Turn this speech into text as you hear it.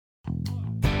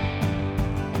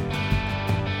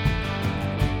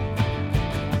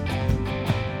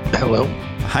Hello.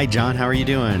 Hi, John. How are you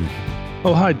doing?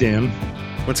 Oh, hi, Dan.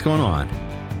 What's going on?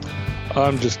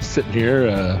 I'm just sitting here,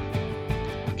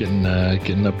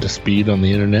 getting up to speed on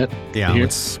the internet. Yeah, here.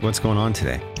 what's going on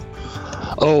today?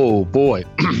 Oh boy,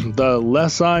 the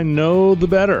less I know, the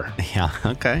better. Yeah,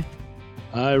 okay.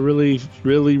 I really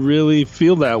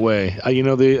feel that way.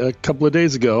 A couple of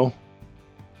days ago,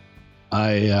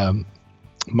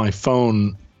 my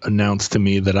phone announced to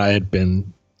me that I had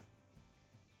been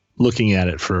looking at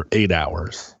it for 8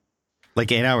 hours.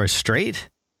 Like 8 hours straight?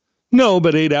 No,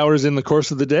 but 8 hours in the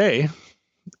course of the day,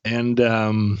 and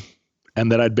that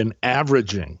I'd been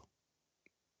averaging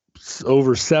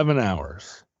over 7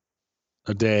 hours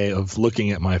a day of looking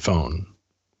at my phone.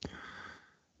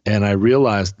 And I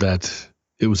realized that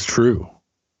it was true,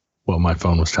 what my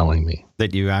phone was telling me.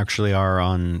 That you actually are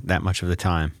on that much of the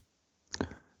time.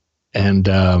 And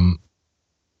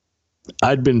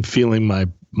I'd been feeling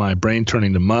my brain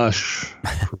turning to mush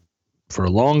for a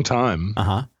long time.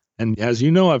 Uh-huh. And as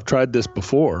you know, I've tried this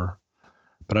before,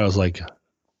 but I was like,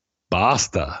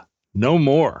 basta, no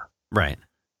more. Right.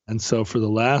 And so for the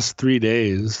last 3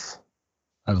 days,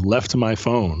 I've left my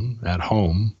phone at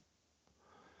home.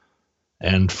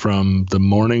 And from the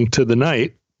morning to the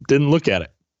night, didn't look at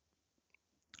it.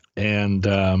 And,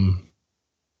 I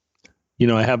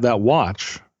have that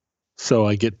watch. So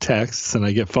I get texts and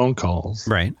I get phone calls.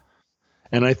 Right.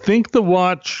 And I think the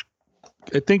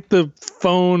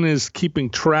phone is keeping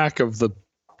track of the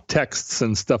texts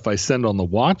and stuff I send on the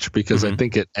watch because I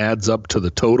think it adds up to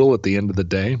the total at the end of the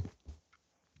day.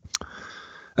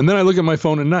 And then I look at my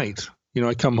phone at night.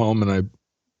 I come home and I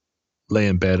lay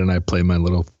in bed and I play my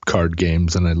little card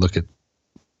games and I look at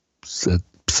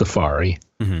Safari,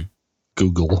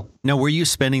 Google. Now, were you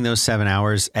spending those 7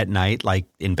 hours at night, like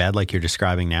in bed, like you're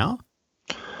describing now?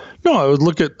 No,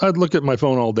 I'd look at my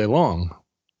phone all day long.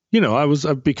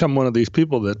 I've become one of these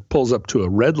people that pulls up to a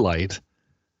red light,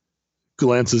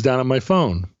 glances down at my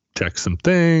phone, checks some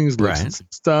things, looks at some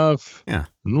stuff. Yeah.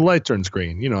 And the light turns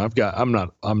green. I'm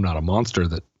not a monster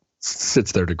that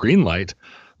sits there to green light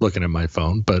looking at my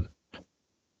phone, but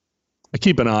I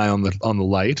keep an eye on the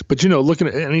light. But looking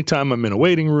at anytime I'm in a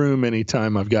waiting room,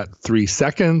 anytime I've got 3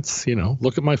 seconds,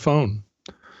 look at my phone.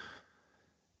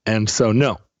 And so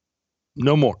no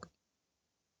more.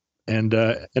 And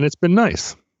it's been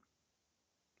nice.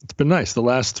 It's been nice. The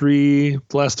last three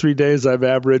days, I've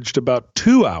averaged about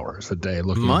 2 hours a day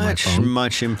looking at my phone.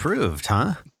 Much improved,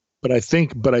 huh? But I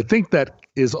think that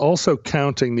is also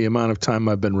counting the amount of time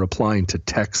I've been replying to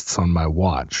texts on my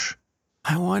watch.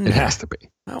 I wonder. It has to be.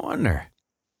 I wonder.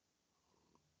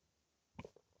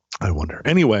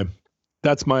 Anyway,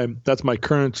 that's my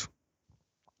current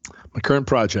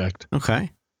project. Okay.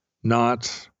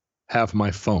 Not have my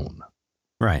phone.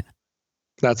 Right.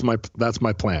 That's my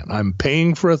plan. I'm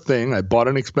paying for a thing. I bought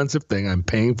an expensive thing. I'm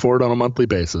paying for it on a monthly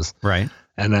basis. Right.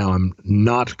 And now I'm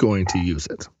not going to use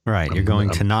it. Right. You're going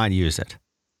to not use it.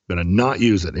 I'm going to not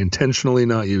use it, intentionally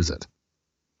not use it.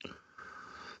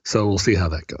 So we'll see how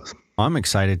that goes. I'm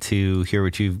excited to hear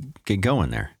what you get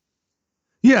going there.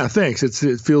 Yeah, thanks.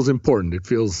 It feels important. It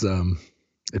feels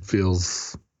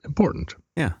important.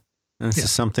 Yeah. And this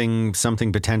is something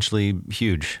potentially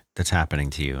huge that's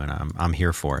happening to you, and I'm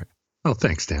here for it. Oh,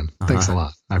 thanks, Dan. Thanks a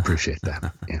lot. I appreciate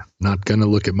that. Yeah. Not going to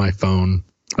look at my phone.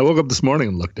 I woke up this morning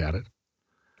and looked at it,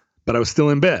 but I was still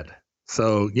in bed.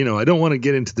 So, I don't want to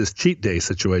get into this cheat day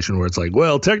situation where it's like,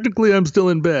 well, technically I'm still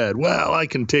in bed. Well, I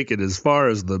can take it as far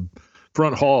as the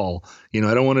front hall. I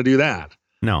don't want to do that.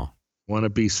 No. I want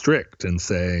to be strict and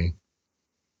say,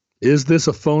 is this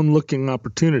a phone looking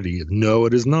opportunity? No,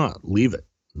 it is not. Leave it.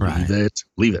 Right.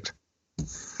 Leave it.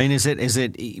 And is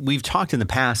it, we've talked in the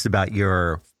past about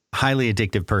your highly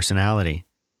addictive personality.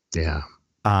 Yeah.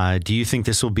 Do you think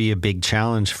this will be a big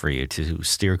challenge for you to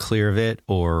steer clear of it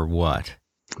or what?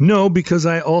 No, because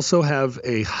I also have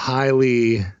a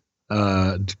highly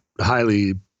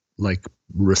like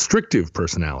restrictive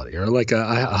personality, or like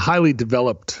a highly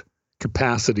developed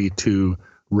capacity to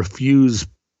refuse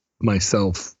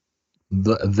myself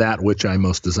that which I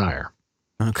most desire.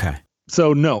 Okay.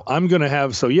 So no, I'm going to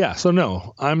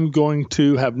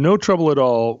have no trouble at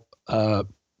all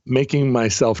making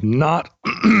myself not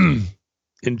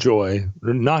enjoy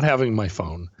not having my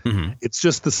phone. Mm-hmm. It's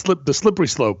just the slippery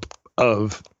slope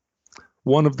of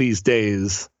one of these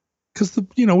days, because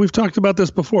we've talked about this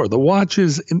before. The watch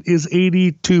is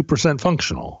 82%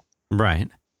 functional, right?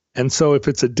 And so if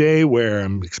it's a day where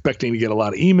I'm expecting to get a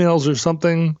lot of emails or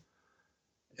something,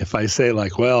 if I say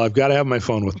like, well, I've got to have my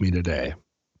phone with me today,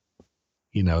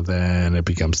 then it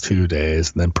becomes 2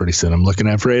 days, and then pretty soon I'm looking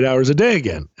at for 8 hours a day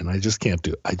again, and I just can't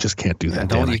do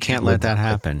that. You can't let that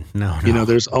happen. No.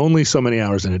 There's only so many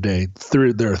hours in a day.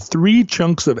 There are 3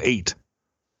 chunks of 8,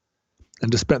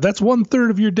 and that's 1/3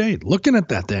 of your day looking at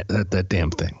that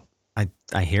damn thing.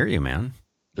 I hear you, man.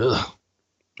 Ugh.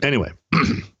 Anyway,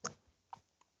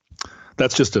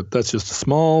 that's just a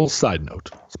small side note.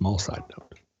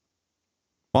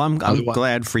 Well, I'm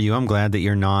glad for you. I'm glad that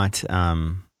you're not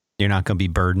going to be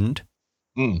burdened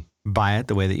by it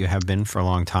the way that you have been for a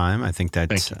long time. I think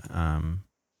that's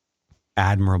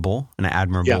admirable, an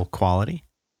admirable quality.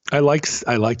 I like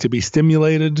to be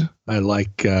stimulated. I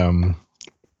like to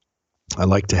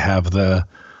have the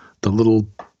little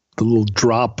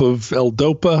drop of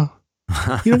L-Dopa.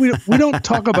 We don't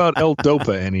talk about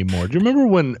L-Dopa anymore. Do you remember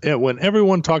when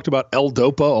everyone talked about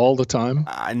L-Dopa all the time?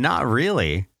 Not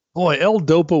really. Boy,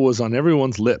 L-Dopa was on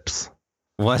everyone's lips.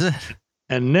 Was it?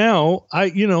 And now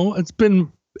it's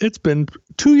been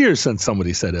 2 years since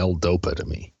somebody said L-Dopa to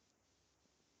me.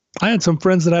 I had some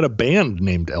friends that had a band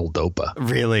named L-Dopa.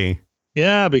 Really?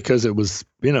 Yeah, because it was,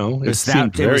 it was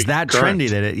that trendy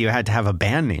that you had to have a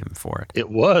band name for it. It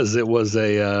was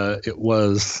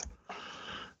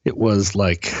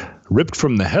like ripped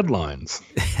from the headlines.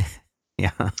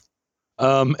 Yeah.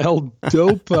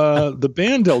 L-Dopa, the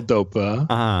band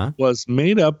L-Dopa was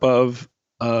made up of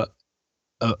a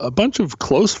bunch of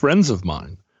close friends of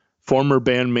mine, former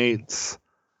bandmates,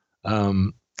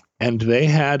 and they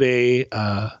had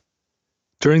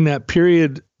during that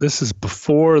period. This is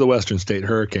before the Western State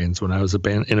Hurricanes, when I was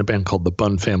in a band called the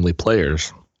Bunn Family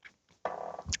Players,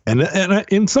 and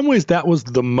in some ways that was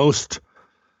the most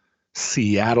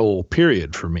Seattle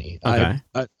period for me. Okay.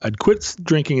 I'd quit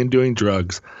drinking and doing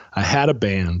drugs. I had a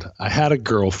band. I had a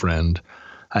girlfriend.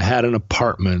 I had an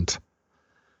apartment.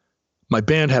 My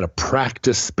band had a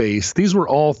practice space. These were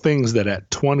all things that at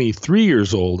 23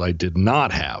 years old, I did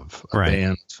not have. A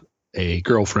band, a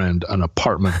girlfriend, an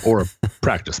apartment, or a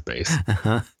practice space.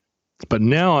 But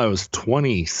now I was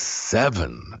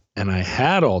 27 and I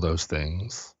had all those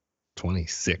things.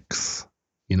 26.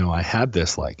 I had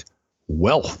this like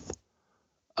wealth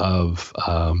of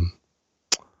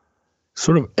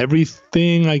sort of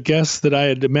everything, I guess, that I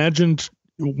had imagined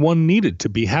one needed to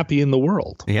be happy in the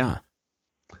world. Yeah.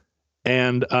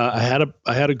 And I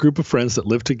had a group of friends that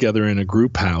lived together in a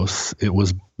group house. It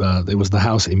was the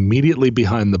house immediately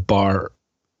behind the bar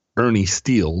Ernie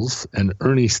Steele's, and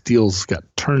Ernie Steele's got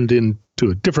turned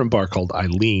into a different bar called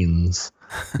Eileen's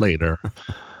later.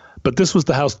 But this was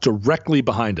the house directly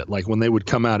behind it. Like when they would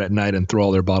come out at night and throw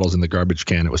all their bottles in the garbage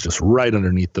can, it was just right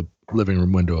underneath the living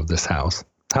room window of this house.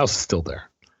 The house is still there.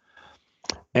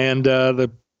 And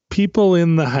the people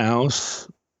in the house,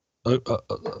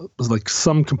 was like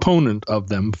some component of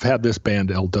them had this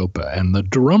band L-Dopa. And the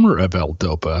drummer of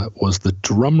L-Dopa was the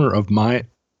drummer of my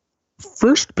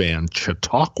first band,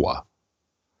 Chautauqua.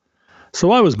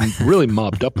 So I was really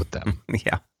mobbed up with them.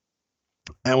 Yeah.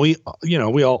 And we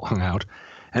all hung out.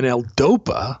 And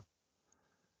L-Dopa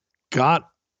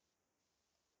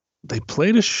they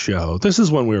played a show. This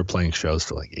is when we were playing shows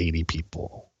to like 80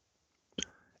 people.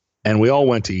 And we all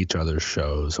went to each other's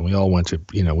shows, and we all went to,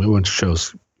 we went to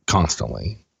shows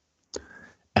constantly.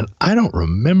 And I don't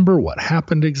remember what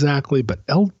happened exactly, but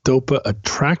L-Dopa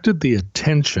attracted the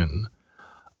attention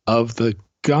of the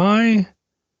guy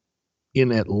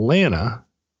in Atlanta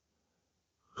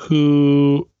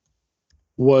who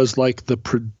was like the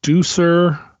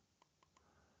producer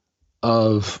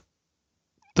of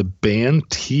the band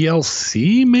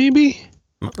TLC, maybe?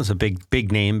 It was a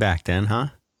big name back then, huh?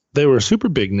 They were a super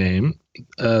big name.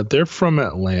 They're from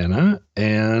Atlanta,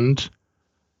 and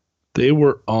they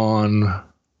were on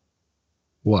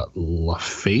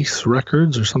LaFace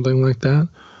Records or something like that.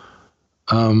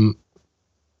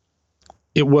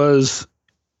 It was,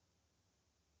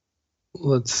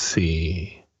 let's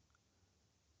see,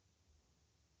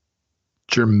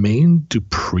 Jermaine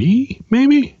Dupri,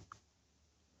 maybe?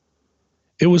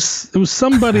 It was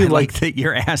somebody like that.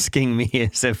 You're asking me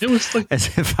as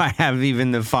if I have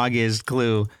even the foggiest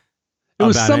clue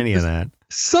about any of that.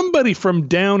 Somebody from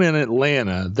down in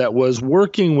Atlanta that was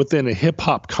working within a hip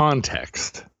hop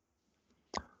context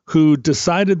who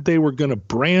decided they were going to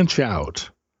branch out.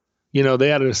 They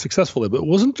had a successful, but it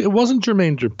wasn't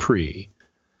Jermaine Dupri.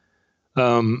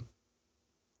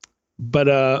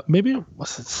 But maybe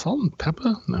was it Salt and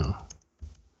Pepper? No.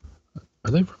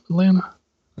 Are they from Atlanta?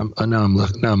 Now I'm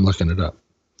looking it up.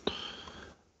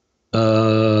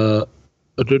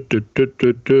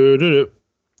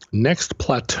 Next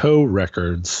Plateau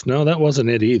Records. No, that wasn't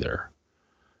it either.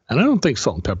 And I don't think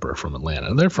Salt and Pepper are from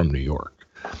Atlanta. They're from New York.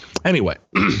 Anyway,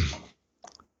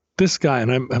 this guy,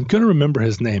 and I'm going to remember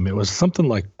his name. It was something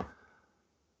like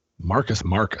Marcus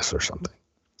or something.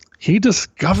 He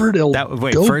discovered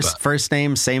L-Dopa. First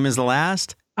name same as the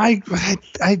last? I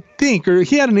think, or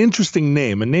he had an interesting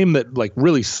name, a name that like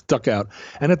really stuck out.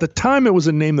 And at the time, it was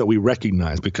a name that we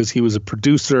recognized because he was a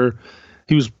producer.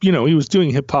 He was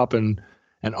doing hip hop and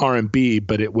R&B,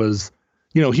 but it was,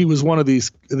 he was one of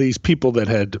these people that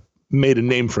had made a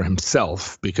name for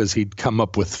himself because he'd come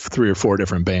up with 3 or 4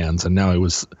 different bands, and now he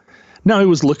was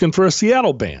looking for a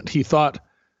Seattle band. He thought,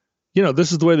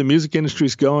 this is the way the music industry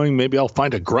is going. Maybe I'll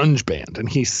find a grunge band. And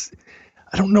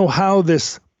I don't know how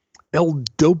this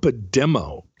L-Dopa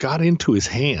demo got into his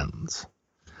hands,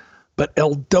 but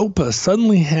L-Dopa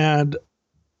suddenly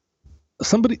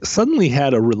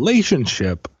had a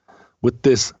relationship with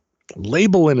this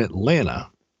label in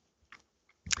Atlanta,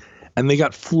 and they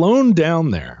got flown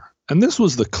down there. And this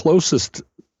is the closest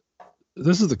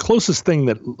thing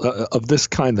that of this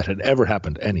kind that had ever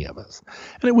happened to any of us.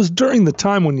 And it was during the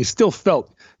time when you still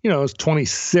felt, I was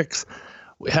 26.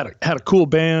 We had a cool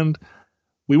band.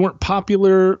 We weren't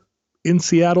popular in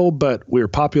Seattle, but we were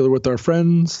popular with our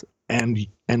friends. And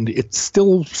it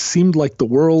still seemed like the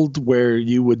world where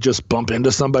you would just bump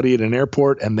into somebody at an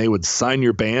airport and they would sign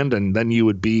your band and then you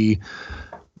would be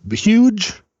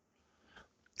huge.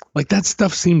 Like that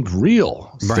stuff seemed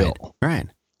real still. Right.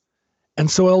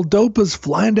 And so L-Dopa's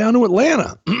flying down to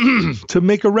Atlanta to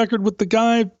make a record with the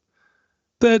guy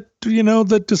that,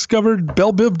 that discovered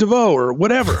Belle Biv DeVoe or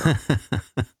whatever.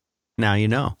 Now you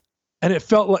know. And it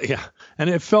felt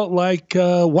like,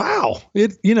 wow,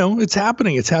 it's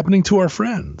happening. It's happening to our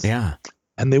friends. Yeah.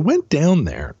 And they went down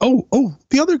there. Oh,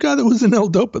 the other guy that was in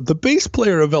L-Dopa, the bass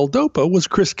player of L-Dopa was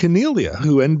Chris Cornelia,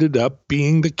 who ended up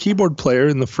being the keyboard player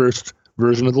in the first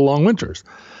version of the Long Winters.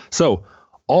 So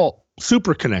all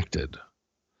super connected.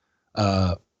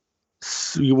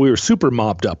 We were super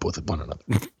mobbed up with one another.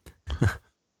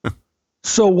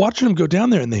 So watching them go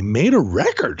down there, and they made a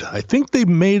record. I think they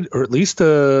made, or at least,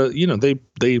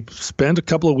 they spent a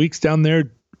couple of weeks down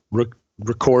there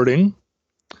recording,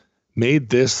 made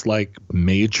this like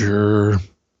major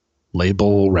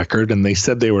label record. And they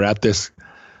said they were at this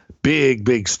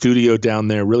big studio down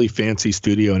there, really fancy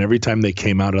studio. And every time they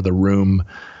came out of the room,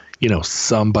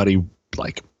 somebody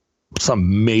like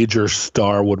some major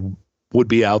star would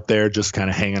be out there just kind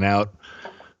of hanging out.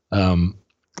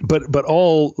 But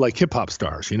all like hip hop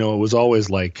stars, it was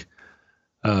always like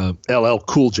LL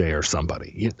Cool J or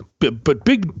somebody, but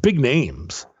big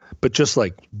names, but just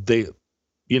like their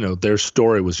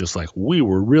story was just like, we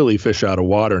were really fish out of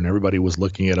water, and everybody was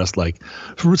looking at us like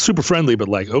super friendly, but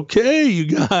like, okay, you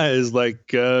guys, like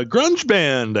grunge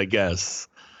band, I guess.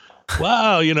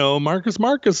 Wow,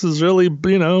 Marcus is really,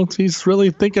 he's really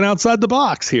thinking outside the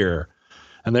box here.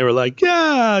 And they were like,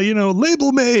 yeah,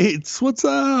 label mates, what's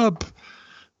up?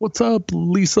 What's up,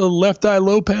 Lisa Left Eye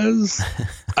Lopez?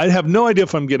 I have no idea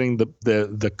if I'm getting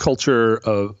the culture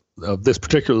of this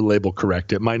particular label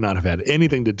correct. It might not have had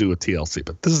anything to do with TLC,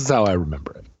 but this is how I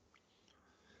remember it.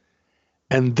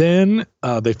 And then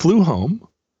they flew home,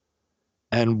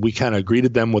 and we kind of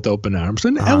greeted them with open arms.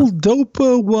 And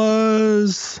L-Dopa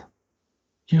was,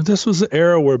 this was the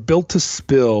era where Built to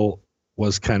Spill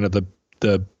was kind of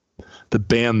the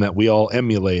band that we all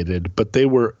emulated, but they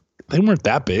weren't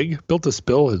that big. Built to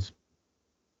Spill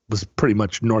was pretty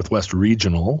much Northwest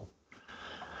regional.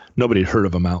 Nobody had heard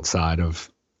of them outside of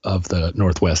the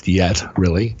Northwest yet,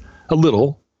 really. A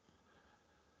little.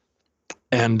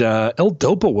 And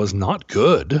L-Dopa was not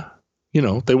good.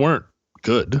 They weren't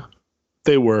good.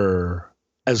 They were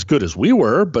as good as we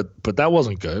were, but that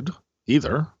wasn't good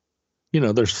either.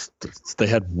 They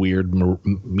had weird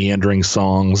meandering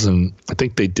songs, and I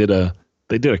think they did a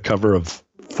cover of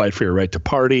Fight for Your Right to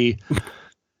Party,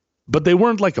 but they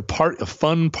weren't like a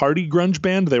fun party grunge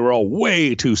band. They were all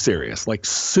way too serious, like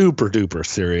super duper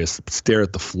serious, stare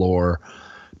at the floor,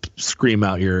 scream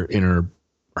out your inner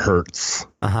hurts.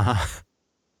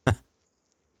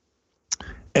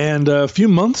 And a few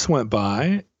months went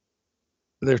by.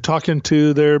 They're talking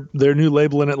to their new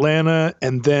label in Atlanta,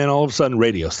 and then all of a sudden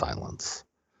radio silence.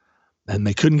 And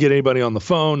they couldn't get anybody on the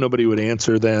phone. Nobody would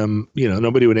answer them.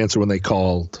 Nobody would answer when they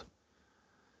called.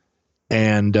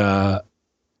 And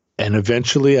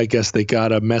eventually, I guess they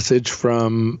got a message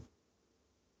from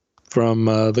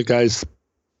the guy's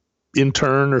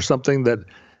intern or something that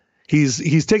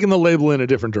he's taking the label in a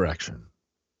different direction.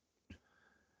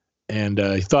 And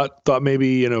he thought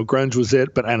maybe grunge was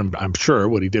it, but I'm sure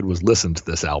what he did was listen to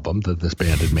this album that this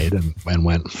band had made and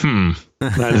went,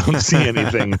 I don't see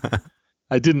anything.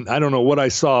 I don't know what I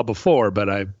saw before, but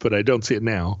I don't see it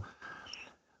now.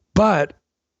 But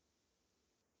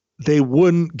they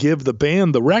wouldn't give the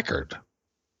band the record.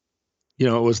 You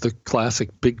know, it was the classic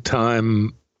big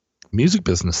time music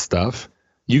business stuff.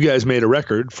 You guys made a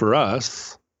record for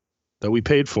us that we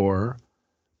paid for,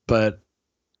 but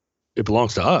it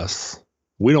belongs to us.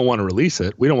 We don't want to release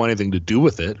it. We don't want anything to do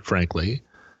with it, frankly.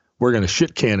 We're going to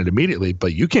shit can it immediately,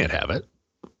 but you can't have it.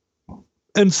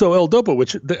 And so L-Dopa,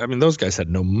 which, I mean, those guys had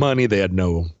no money. They had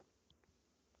no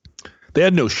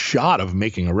shot of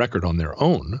making a record on their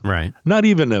own. Right. Not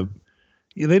even they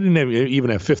didn't even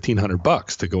have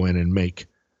 $1,500 to go in and make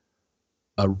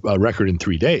a record in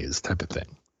 3 days type of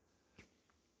thing.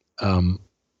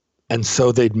 And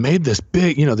so they'd made this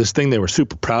big, this thing they were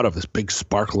super proud of, this big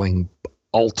sparkling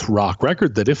alt rock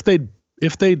record that if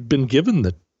they'd been given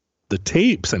the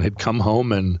tapes and had come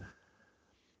home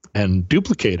and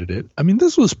duplicated it. I mean,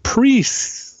 this was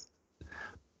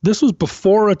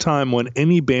before a time when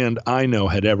any band I know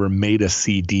had ever made a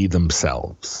CD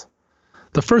themselves.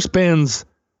 The first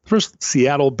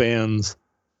Seattle bands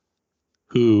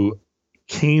who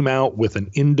came out with an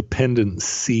independent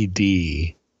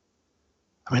CD.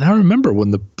 I mean, I remember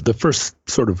when the first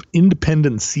sort of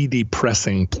independent CD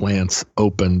pressing plants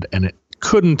opened, and it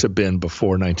couldn't have been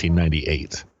before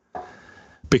 1998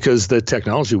 because the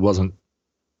technology wasn't.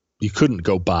 You couldn't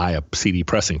go buy a CD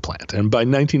pressing plant, and by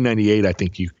 1998, I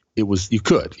think you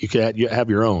could have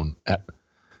your own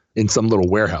in some little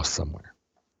warehouse somewhere.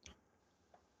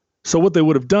 So what they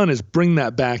would have done is bring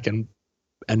that back and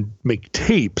make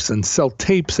tapes and sell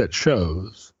tapes at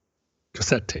shows,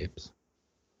 cassette tapes.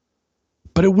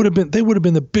 But they would have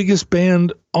been the biggest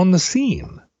band on the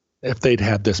scene if they'd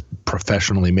had this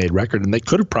professionally made record. And they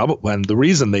could have probably, and the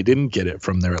reason they didn't get it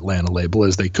from their Atlanta label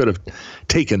is they could have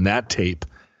taken that tape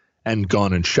and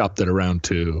gone and shopped it around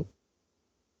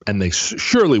and they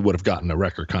surely would have gotten a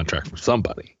record contract from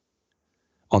somebody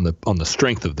on the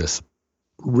strength of this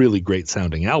really great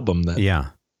sounding album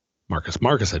that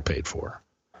Marcus had paid for.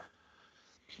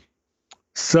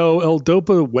 So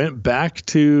L-Dopa went back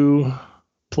to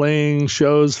playing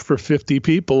shows for 50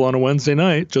 people on a Wednesday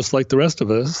night, just like the rest of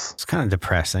us. It's kind of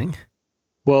depressing.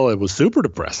 Well, it was super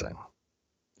depressing.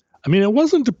 I mean, it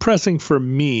wasn't depressing for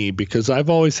me because I've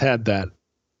always had that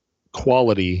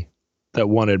quality that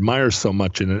one admires so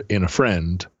much in a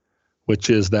friend, which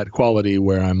is that quality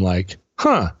where I'm like,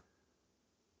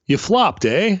 you flopped,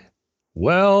 eh?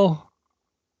 Well,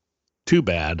 too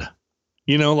bad.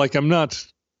 Like I'm not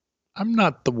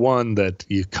the one that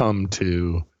you come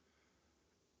to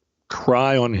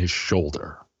cry on his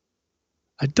shoulder.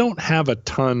 I don't have a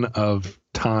ton of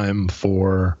time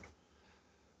for,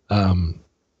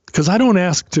 because I don't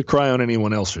ask to cry on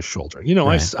anyone else's shoulder.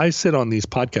 Right. I sit on these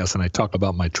podcasts and I talk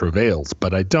about my travails,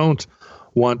 but I don't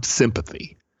want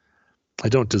sympathy. I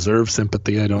don't deserve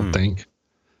sympathy, I don't think.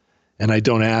 And I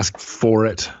don't ask for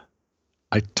it.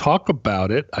 I talk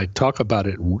about it. I talk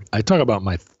about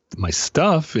my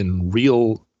stuff in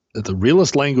the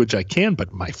realest language I can, but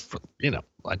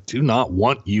I do not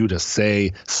want you to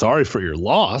say sorry for your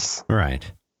loss.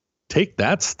 Right. Take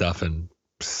that stuff and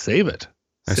save it.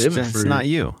 It's not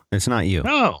you. It's not you.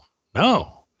 No.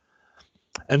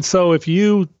 And so if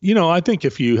I think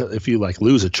if you like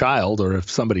lose a child or if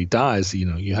somebody dies,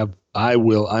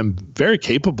 I'm very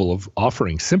capable of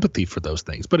offering sympathy for those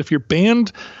things. But if your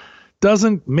band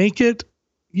doesn't make it,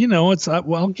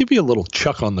 I'll give you a little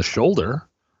chuck on the shoulder,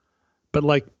 but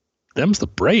like them's the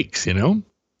breaks, And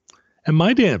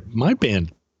my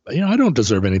band, I don't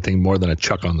deserve anything more than a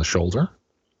chuck on the shoulder.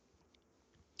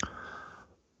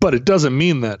 But it doesn't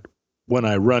mean that when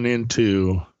I run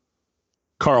into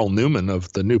Carl Newman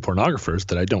of the New Pornographers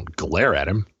that I don't glare at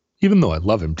him, even though I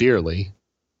love him dearly,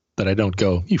 that I don't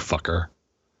go, you fucker.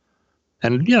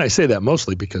 And I say that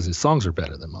mostly because his songs are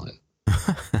better than mine.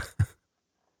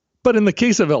 But in the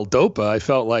case of L-Dopa, I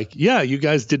felt like, you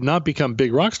guys did not become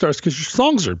big rock stars because your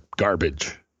songs are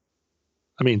garbage.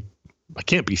 I mean, I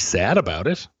can't be sad about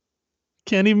it.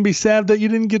 Can't even be sad that you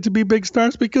didn't get to be big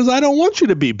stars because I don't want you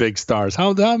to be big stars.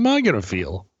 How am I going to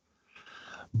feel?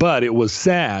 But it was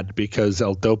sad because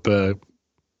L-Dopa,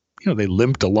 they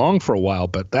limped along for a while,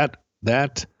 but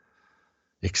that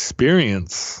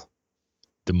experience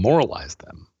demoralized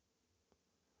them.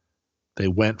 They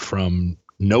went from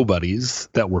nobodies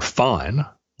that were fine.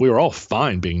 We were all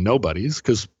fine being nobodies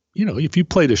because, if you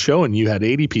played a show and you had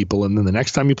 80 people and then the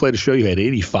next time you played a show you had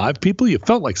 85 people, you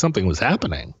felt like something was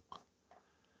happening.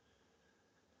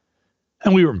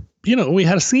 And we were, we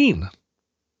had a scene.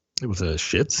 It was a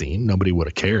shit scene. Nobody would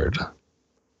have cared.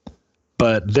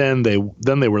 But then they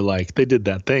were like, they did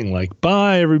that thing like,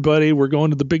 bye everybody, we're going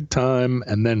to the big time.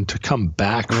 And then to come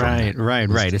back. From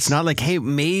right. It's not like, hey,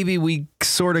 maybe we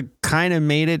sort of kind of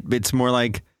made it. It's more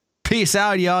like, Peace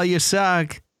out, y'all. You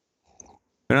suck.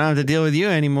 We don't have to deal with you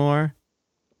anymore.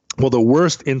 Well, the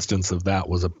worst instance of that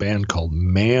was a band called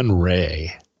Man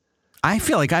Ray. I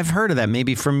feel like I've heard of that.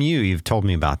 Maybe from you. You've told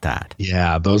me about that.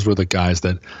 Yeah, those were the guys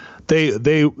that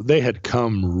they had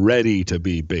come ready to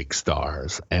be big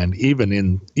stars, and even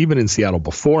in Seattle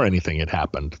before anything had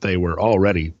happened, they were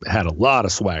already had a lot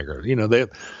of swagger. You know,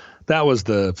 that was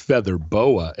the Feather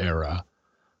Boa era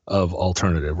of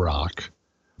alternative rock,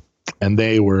 and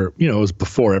they were, you know, it was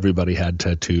before everybody had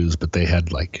tattoos, but they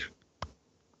had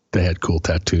cool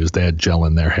tattoos. They had gel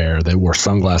in their hair. They wore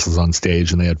sunglasses on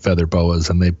stage, and they had feather boas,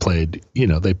 and they played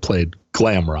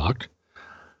glam rock.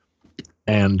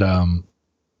 And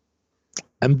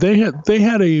they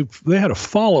had a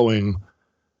following.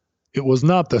 It was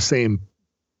not the same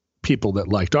people that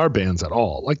liked our bands at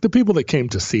all. Like the people that came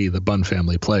to see the Bunn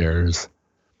Family Players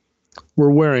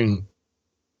were wearing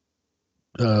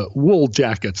wool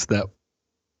jackets that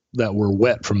were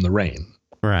wet from the rain.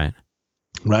 Right.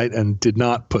 Right. And did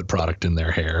not put product in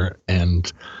their hair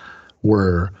and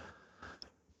were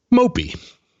mopey.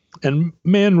 And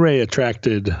Man Ray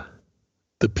attracted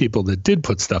the people that did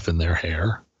put stuff in their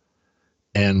hair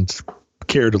and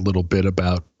cared a little bit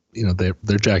about, you know,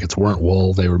 their jackets weren't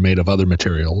wool. They were made of other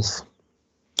materials.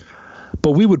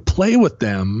 But we would play with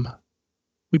them.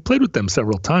 We played with them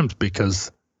several times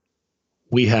because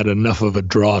we had enough of a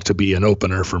draw to be an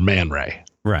opener for Man Ray.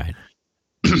 Right.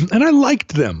 And I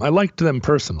liked them. I liked them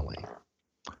personally.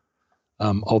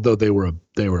 Although they were,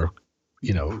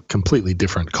 you know, completely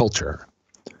different culture.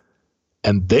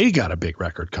 And they got a big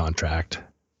record contract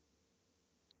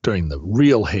during the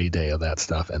real heyday of that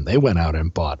stuff. And they went out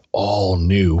and bought all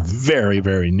new, very,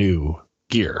 very new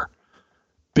gear.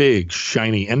 Big,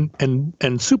 shiny, and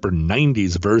super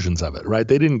 90s versions of it, right?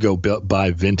 They didn't go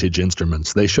buy vintage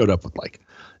instruments. They showed up with like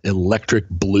electric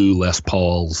blue Les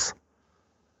Pauls,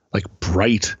 like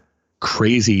bright,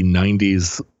 crazy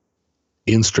 90s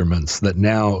instruments that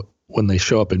now when they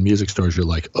show up in music stores, you're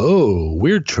like, oh,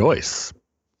 weird choice,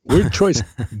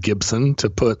 Gibson, to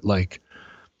put like,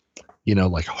 you know,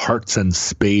 like hearts and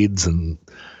spades and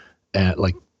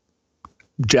like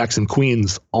Jackson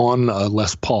Queens on a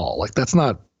Les Paul. Like that's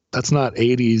not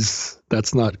 80s.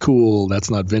 That's not cool.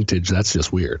 That's not vintage. That's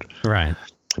just weird. Right.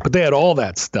 But they had all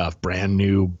that stuff, brand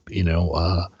new, you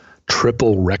know,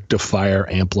 triple rectifier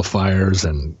amplifiers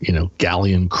and, you know,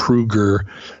 Gallien-Kruger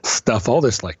stuff, all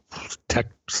this like tech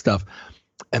stuff.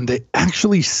 And they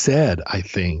actually said, I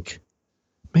think,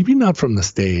 maybe not from the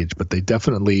stage, but they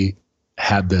definitely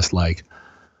had this like,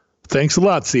 thanks a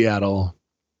lot, Seattle.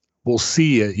 We'll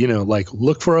see you, you know, like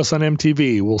look for us on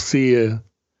MTV. We'll see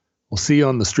you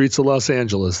on the streets of Los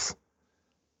Angeles.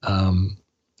 And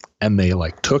they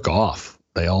like took off.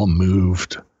 They all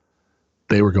moved.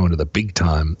 They were going to the big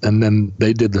time. And then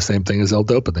they did the same thing as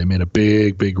L-Dopa. They made a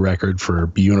big, big record for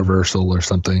Universal or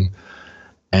something.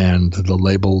 And the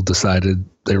label decided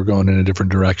they were going in a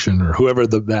different direction, or whoever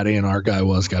that A&R guy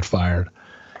was got fired.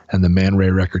 And the Man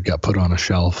Ray record got put on a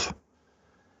shelf.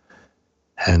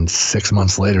 And 6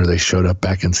 months later, they showed up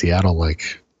back in Seattle,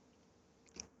 like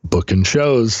booking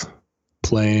shows,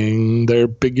 playing their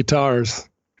big guitars.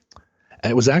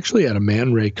 And it was actually at a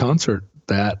Man Ray concert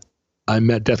that I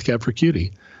met Death Cab for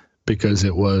Cutie, because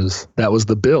that was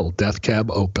the bill. Death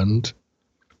Cab opened.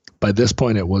 By this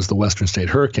point, it was the Western State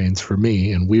Hurricanes for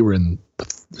me, and we were in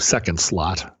the second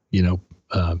slot, you know,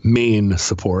 main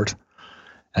support,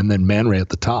 and then Man Ray at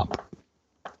the top.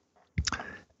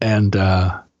 And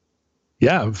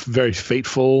yeah, very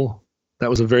fateful. That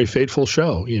was a very fateful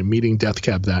show. You know, meeting Death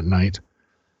Cab that night,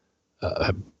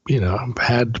 you know,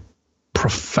 had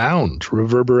profound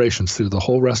reverberations through the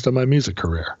whole rest of my music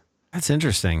career. That's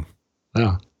interesting.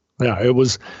 Yeah. Yeah. It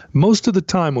was most of the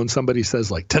time when somebody says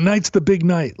like, tonight's the big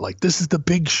night, like this is the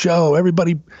big show.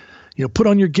 Everybody, you know, put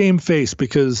on your game face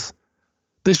because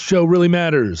this show really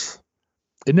matters.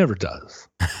 It never does.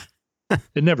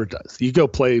 It never does. You go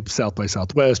play South by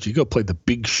Southwest, you go play the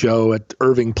big show at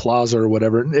Irving Plaza or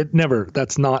whatever.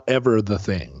 That's not ever the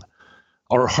thing,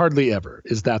 or hardly ever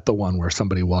is that the one where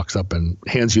somebody walks up and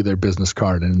hands you their business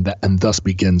card and thus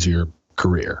begins your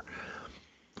career.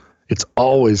 It's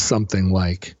always something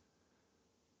like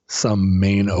some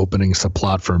main opening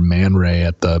subplot for Man Ray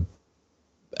at the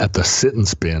Sit and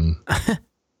Spin,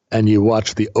 and you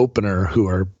watch the opener who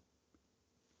are,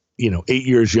 you know, 8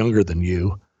 years younger than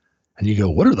you, and you go,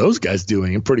 "What are those guys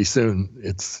doing?" And pretty soon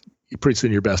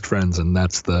you're best friends, and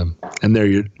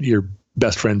they're your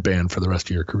best friend band for the rest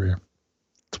of your career.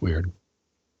 It's weird.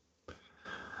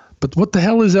 But what the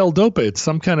hell is L-Dopa?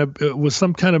 It was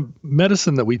some kind of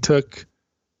medicine that we took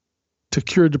to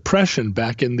cure depression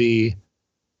back in the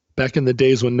back in the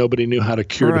days when nobody knew how to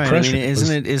cure depression. I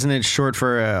mean, isn't it short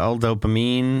for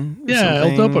L-dopamine? Yeah,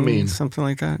 L-dopamine. Something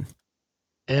like that.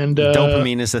 And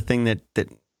dopamine is the thing that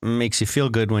makes you feel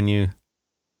good when you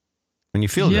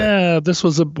feel good. Yeah,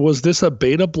 was this a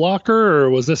beta blocker, or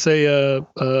was this a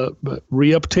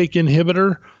reuptake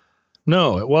inhibitor?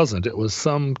 No, it wasn't. It was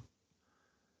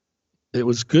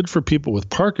good for people with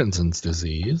Parkinson's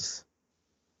disease.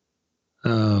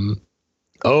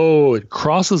 It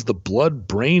crosses the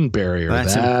blood-brain barrier.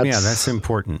 That's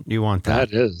important. You want that.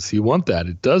 That is. You want that.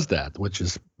 It does that, which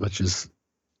is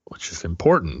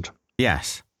important.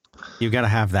 Yes. You got to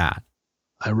have that.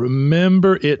 I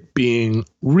remember it being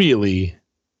really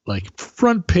like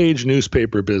front page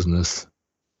newspaper business,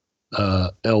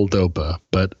 L-Dopa,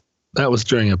 but that was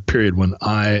during a period when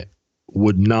I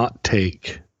would not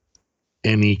take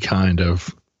any kind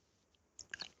of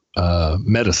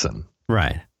medicine.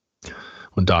 Right.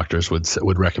 When doctors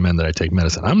would recommend that I take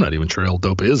medicine. I'm not even sure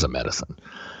L-Dopa is a medicine.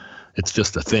 It's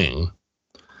just a thing.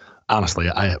 Honestly,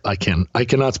 I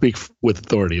cannot speak with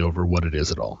authority over what it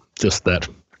is at all. Just that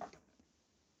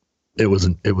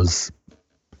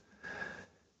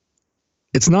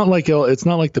it's not like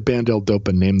the band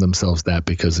L-Dopa named themselves that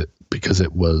because it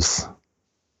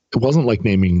wasn't like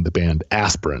naming the band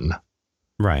Aspirin.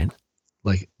 Right.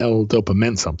 Like L-Dopa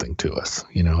meant something to us.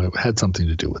 It had something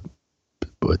to do with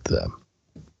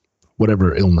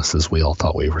whatever illnesses we all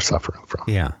thought we were suffering from.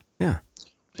 Yeah.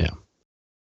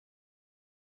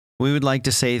 We would like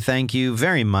to say thank you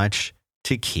very much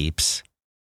to Keeps.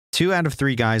 2 out of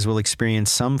 3 guys will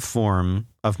experience some form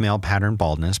of male pattern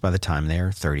baldness by the time they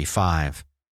are 35.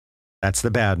 That's the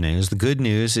bad news. The good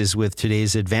news is with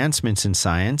today's advancements in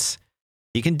science,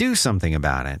 you can do something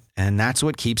about it. And that's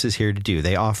what Keeps is here to do.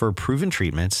 They offer proven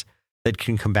treatments that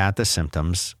can combat the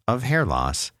symptoms of hair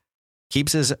loss.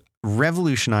 Keeps has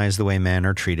revolutionized the way men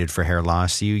are treated for hair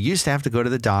loss. You used to have to go to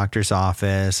the doctor's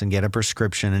office and get a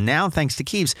prescription. And now, thanks to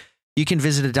Keeps, you can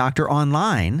visit a doctor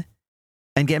online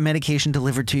and get medication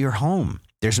delivered to your home.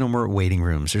 There's no more waiting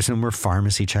rooms. There's no more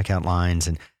pharmacy checkout lines.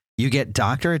 And you get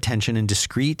doctor attention and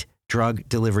discreet drug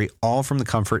delivery, all from the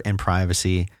comfort and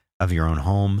privacy of your own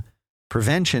home.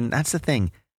 Prevention, that's the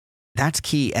thing. That's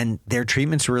key. And their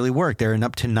treatments really work. They're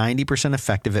up to 90%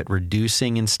 effective at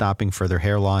reducing and stopping further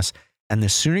hair loss. And the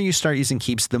sooner you start using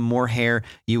Keeps, the more hair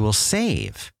you will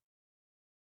save.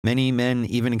 Many men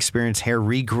even experience hair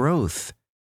regrowth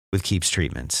with Keeps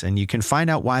treatments. And you can find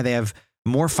out why they have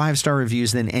more 5-star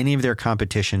reviews than any of their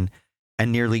competition.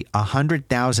 And nearly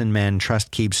 100,000 men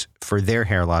trust Keeps for their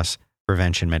hair loss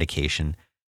prevention medication.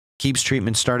 Keeps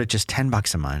treatments start at just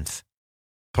 $10 a month.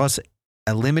 Plus,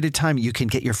 a limited time, you can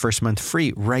get your first month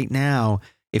free right now.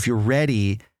 If you're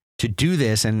ready to do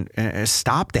this and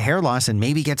stop the hair loss and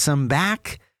maybe get some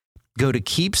back, go to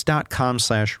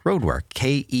keeps.com/roadwork,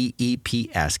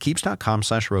 KEEPS,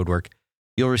 keeps.com/roadwork.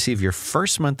 You'll receive your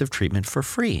first month of treatment for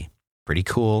free. Pretty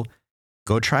cool.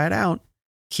 Go try it out.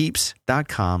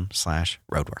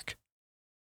 Keeps.com/roadwork.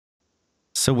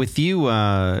 So with you,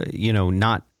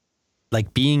 not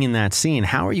like being in that scene,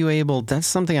 how are you able? That's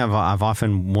something I've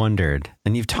often wondered,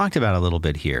 and you've talked about a little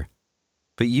bit here.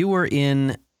 But you were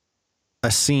in a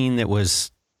scene that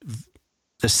was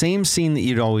the same scene that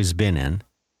you'd always been in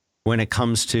when it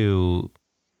comes to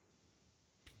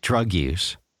drug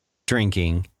use,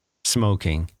 drinking,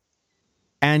 smoking,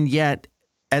 and yet,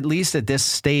 at least at this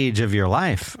stage of your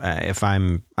life, if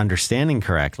I'm understanding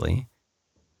correctly,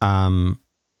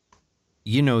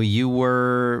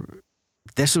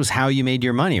 this was how you made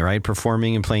your money, right?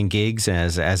 Performing and playing gigs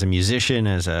as a musician,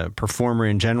 as a performer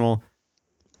in general.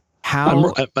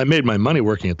 How I made my money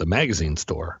working at the magazine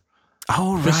store.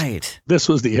 Oh, right. This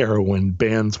was the era when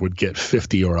bands would get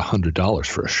 $50 or $100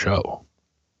 for a show.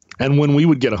 And when we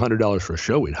would get $100 for a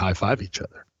show, we'd high five each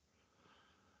other.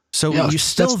 So you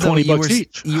still, that's $20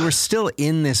 each. You were still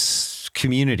in this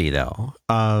community, though,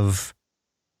 of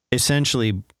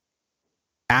essentially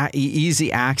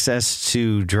easy access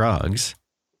to drugs.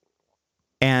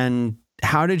 And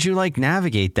how did you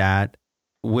navigate that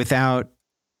without,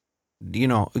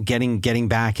 getting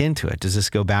back into it? Does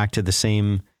this go back to the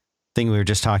same thing we were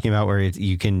just talking about, where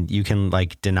you can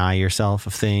deny yourself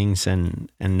of things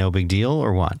and no big deal,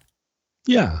 or what?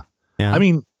 Yeah. I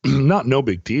mean, not no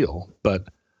big deal, but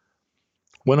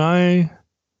when I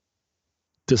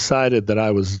decided that I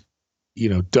was,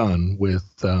 done with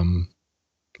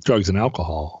drugs and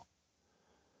alcohol,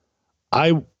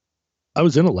 I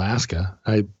was in Alaska.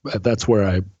 That's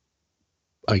where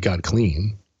I got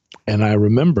clean. And I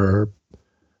remember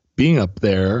being up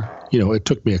there, it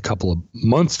took me a couple of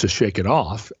months to shake it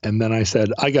off. And then I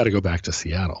said, I got to go back to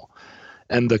Seattle.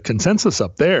 And the consensus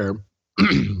up there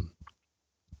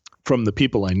from the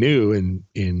people I knew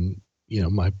in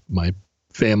my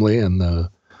family and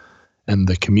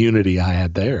the community I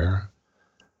had there,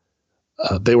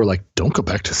 they were like, "Don't go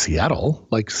back to Seattle.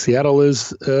 Like Seattle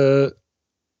is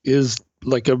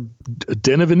like a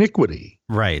den of iniquity.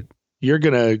 Right. You're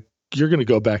gonna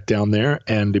go back down there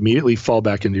and immediately fall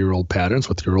back into your old patterns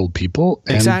with your old people.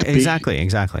 And Exactly.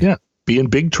 Yeah, be in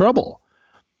big trouble."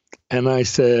 And I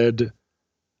said,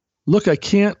 "Look, I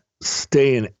can't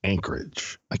stay in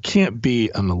Anchorage. I can't be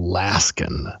an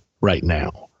Alaskan right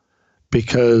now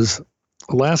because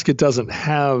Alaska doesn't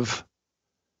have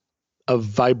a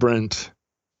vibrant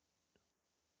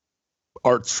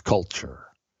arts culture.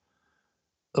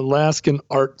 Alaskan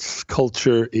arts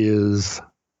culture is,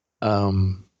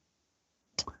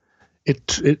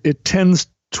 it tends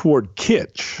toward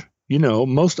kitsch.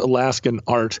 Most Alaskan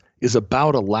art is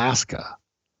about Alaska.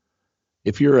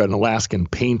 If you're an Alaskan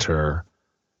painter,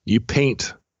 you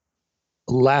paint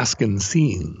Alaskan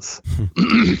scenes.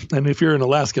 And if you're an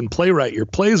Alaskan playwright, your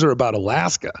plays are about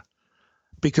Alaska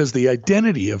because the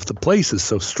identity of the place is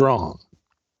so strong.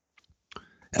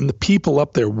 And the people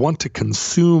up there want to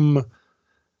consume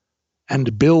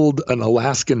and build an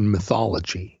Alaskan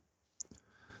mythology.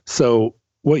 So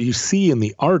what you see in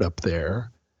the art up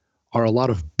there are a lot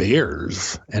of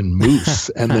bears and moose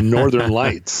and the northern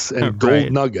lights and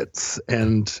gold nuggets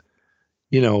and,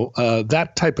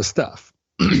 that type of stuff.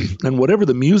 And whatever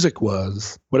the music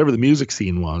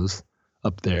scene was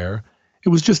up there, it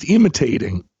was just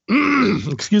imitating,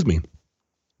 excuse me,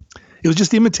 it was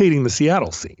just imitating the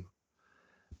Seattle scene.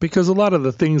 Because a lot of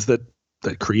the things that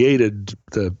created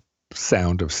the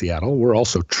sound of Seattle were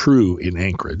also true in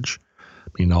Anchorage. I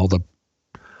mean, all the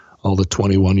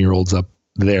 21-year-olds up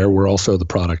there were also the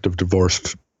product of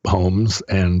divorced homes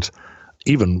and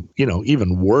even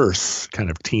worse kind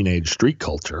of teenage street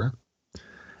culture.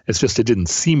 It's just it didn't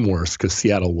seem worse because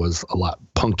Seattle was a lot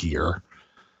punkier.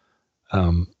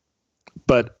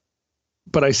 But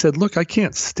I said, look, I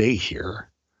can't stay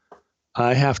here.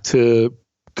 I have to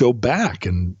go back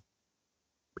and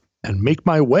make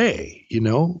my way,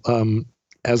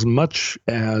 as much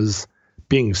as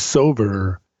being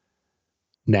sober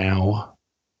now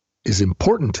is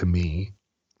important to me.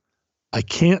 I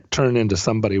can't turn into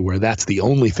somebody where that's the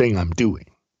only thing I'm doing.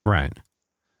 Right.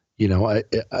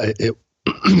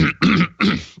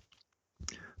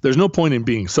 There's no point in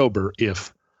being sober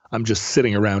if I'm just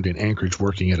sitting around in Anchorage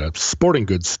working at a sporting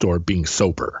goods store being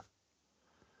sober.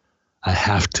 I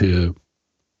have to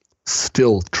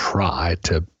still try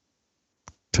to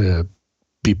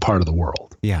be part of the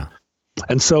world. Yeah.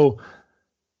 And so,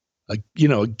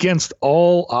 against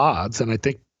all odds, and I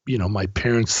think, my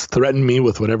parents threatened me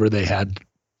with whatever they had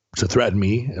to threaten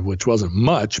me, which wasn't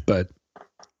much, but,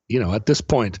 at this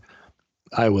point,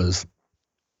 I was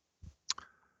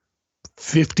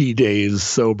 50 days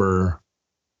sober,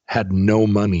 had no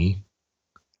money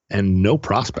and no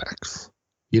prospects,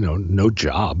 no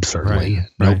job, certainly,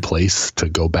 no place to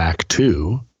go back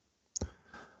to.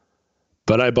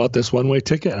 But I bought this one-way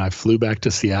ticket and I flew back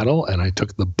to Seattle and I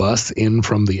took the bus in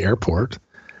from the airport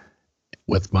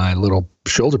with my little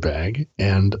shoulder bag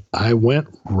and I went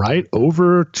right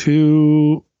over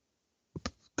to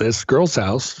this girl's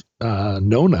house,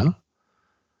 Nona,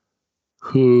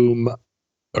 who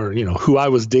I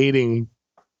was dating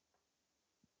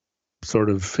sort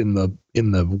of in the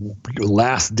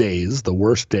last days, the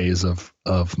worst days of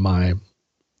my,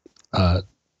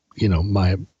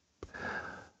 my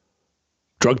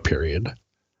drug period,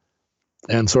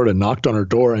 and sort of knocked on her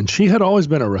door. And she had always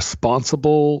been a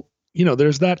responsible,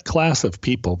 there's that class of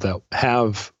people that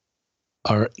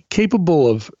are capable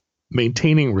of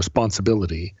maintaining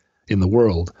responsibility in the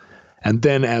world. And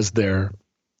then as their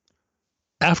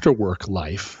after work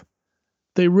life,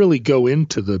 they really go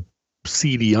into the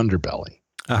seedy underbelly.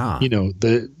 Uh-huh.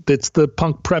 It's the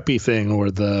punk preppy thing,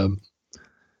 or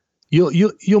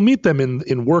you'll meet them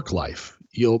in work life.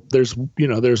 There's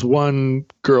one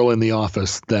girl in the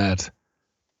office that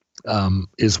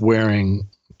is wearing,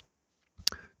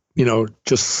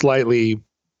 just slightly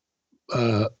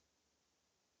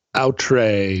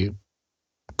outre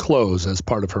clothes as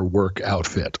part of her work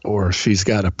outfit, or she's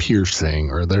got a piercing,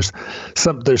 or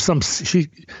she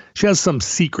has some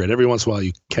secret. Every once in a while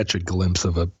you catch a glimpse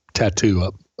of a tattoo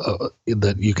up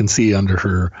that you can see under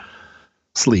her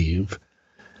sleeve.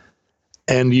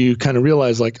 And you kind of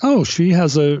realize like, oh, she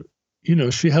has an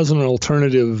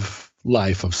alternative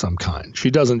life of some kind.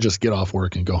 She doesn't just get off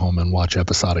work and go home and watch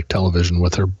episodic television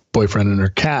with her boyfriend and her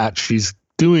cat. She's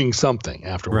doing something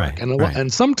after work. Right.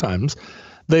 And sometimes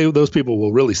those people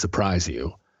will really surprise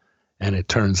you. And it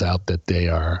turns out that they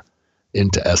are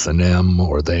into S&M,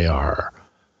 or they are,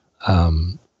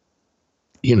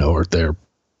 or they're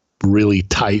really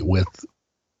tight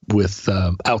with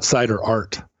outsider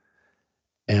art.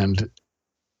 And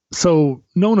so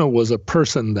Nona was a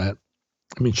person that,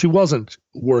 I mean, she wasn't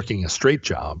working a straight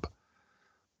job,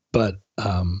 but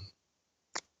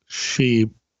she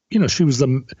was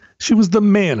the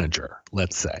manager,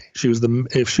 let's say.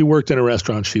 If she worked in a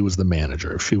restaurant, she was the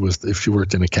manager. If she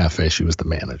worked in a cafe, she was the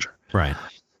manager. Right.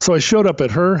 So I showed up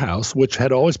at her house, which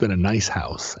had always been a nice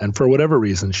house. And for whatever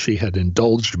reason, she had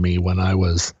indulged me when I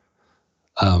was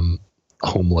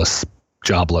homeless,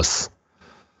 jobless,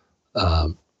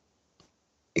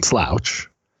 slouch.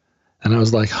 And I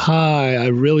was like, hi, I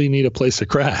really need a place to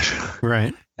crash.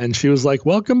 Right. And she was like,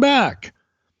 welcome back.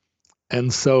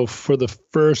 And so for the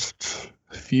first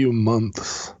few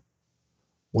months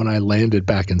when I landed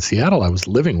back in Seattle, I was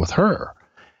living with her.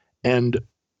 And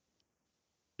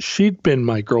she'd been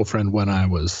my girlfriend when I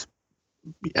was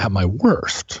at my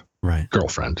worst. Right.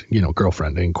 Girlfriend,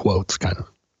 girlfriend in quotes, kind of.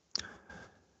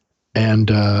 And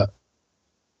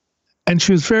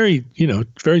she was very,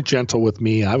 very gentle with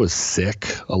me. I was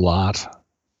sick a lot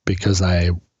because I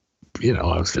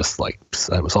was just like,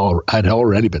 I'd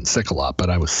already been sick a lot, but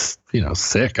I was,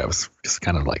 sick. I was just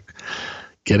kind of like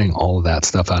getting all of that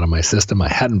stuff out of my system. I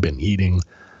hadn't been eating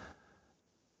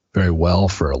very well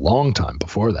for a long time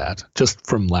before that, just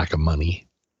from lack of money,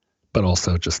 but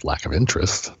also just lack of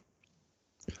interest.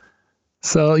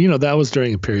 So, that was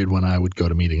during a period when I would go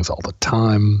to meetings all the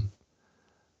time.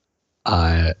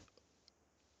 I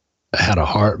had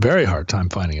a very hard time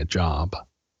finding a job.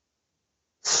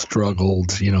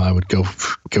 Struggled, I would go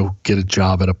get a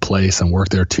job at a place and work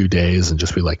there 2 days and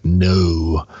just be like,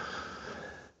 no.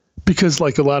 Because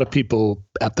like a lot of people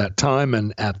at that time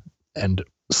and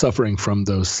suffering from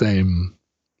those same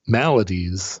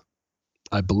maladies,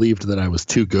 I believed that I was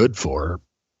too good for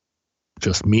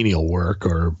just menial work,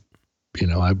 or,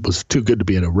 I was too good to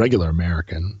be a regular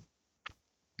American.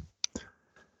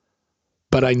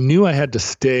 But I knew I had to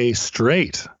stay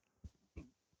straight.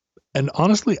 And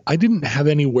honestly, I didn't have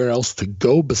anywhere else to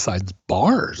go besides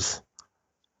bars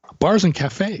and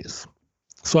cafes.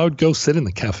 So I would go sit in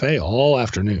the cafe all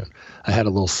afternoon. I had a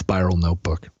little spiral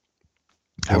notebook.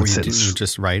 How were you doing?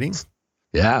 Just writing?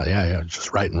 Yeah.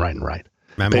 Just write.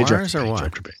 Memoirs or what?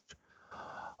 After page.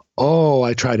 Oh,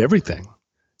 I tried everything.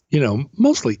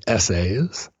 Mostly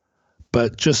essays,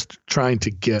 but just trying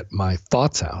to get my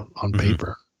thoughts out on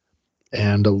paper.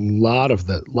 And a lot of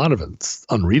it's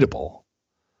unreadable,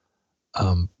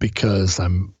 because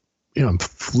I'm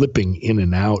flipping in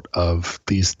and out of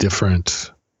these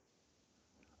different,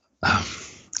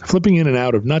 flipping in and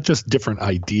out of not just different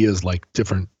ideas, like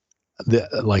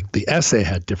the essay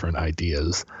had different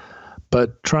ideas,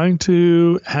 but trying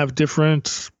to have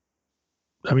different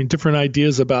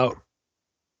ideas about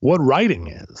what writing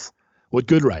is, what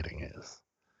good writing is.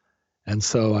 And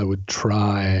so I would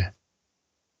try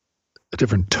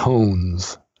different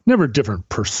tones, never different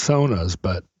personas,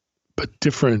 but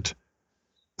different.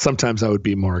 Sometimes I would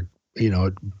be more,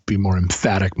 more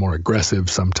emphatic, more aggressive.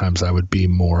 Sometimes I would be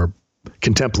more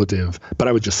contemplative, but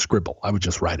I would just scribble. I would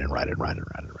just write,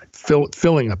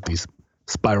 filling up these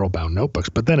spiral bound notebooks.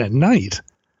 But then at night,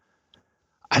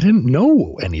 I didn't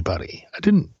know anybody. I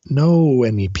didn't know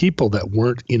any people that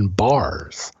weren't in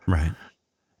bars. Right.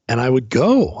 And I would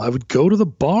go to the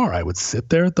bar. I would sit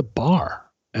there at the bar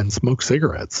and smoke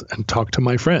cigarettes and talk to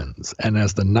my friends. And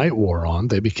as the night wore on,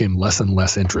 they became less and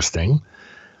less interesting.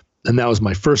 And that was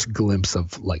my first glimpse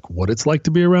of like what it's like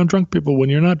to be around drunk people when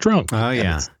you're not drunk. Oh, yeah.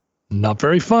 And it's not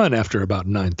very fun after about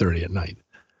 9:30 at night.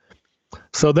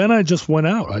 So then I just went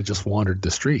out. I just wandered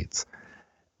the streets.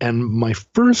 And my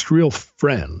first real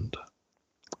friend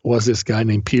was this guy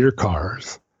named Peter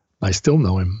Cars. I still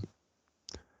know him.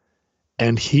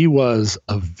 And he was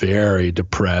a very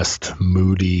depressed,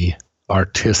 moody,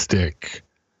 artistic,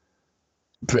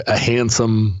 a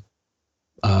handsome,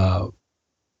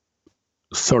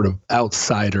 sort of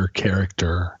outsider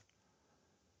character,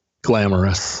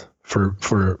 glamorous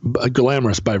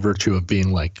glamorous by virtue of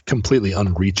being like completely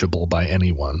unreachable by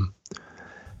anyone.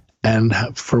 And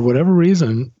for whatever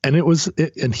reason,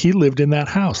 and he lived in that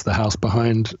house, the house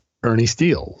behind Ernie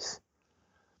Steele's.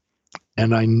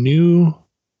 And I knew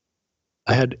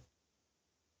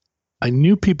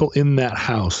people in that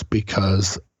house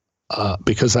because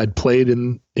I'd played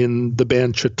in the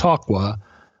band Chautauqua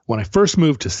when I first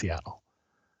moved to Seattle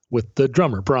with the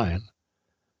drummer, Brian.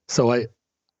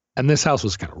 And this house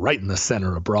was kind of right in the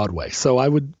center of Broadway. So I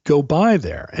would go by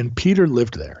there, and Peter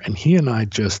lived there, and he and I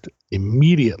just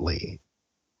immediately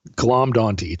glommed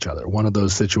onto each other. One of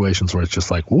those situations where it's just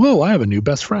like, whoa, I have a new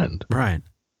best friend. Right.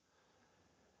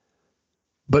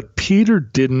 But Peter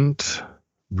didn't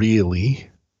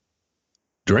really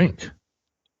drink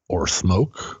or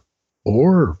smoke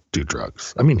or do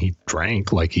drugs. I mean, he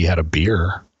drank like he had a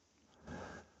beer.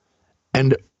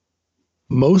 And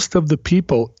most of the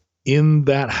people in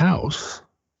that house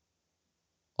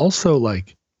also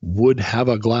like would have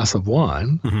a glass of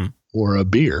wine or a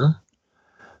beer,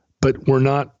 but were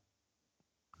not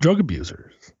drug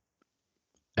abusers.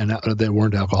 And they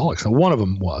weren't alcoholics. Now, one of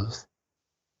them was.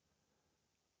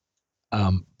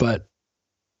 But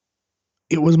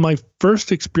it was my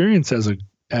first experience as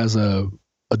a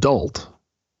adult,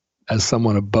 as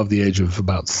someone above the age of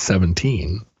about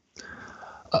 17,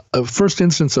 a first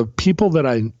instance of people that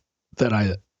I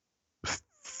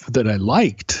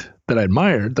liked, that I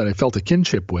admired, that I felt a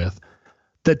kinship with,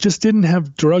 that just didn't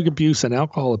have drug abuse and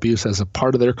alcohol abuse as a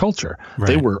part of their culture.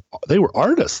 Right. They were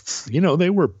artists, you know, they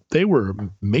were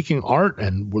making art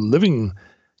and were living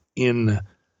in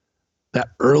that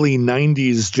early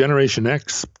 90s Generation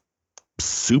X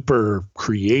super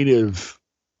creative,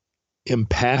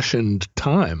 impassioned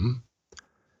time,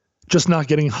 just not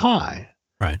getting high.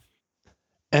 Right.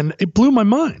 And it blew my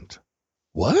mind.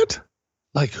 What?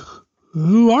 Like,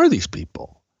 who are these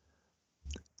people?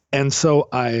 And so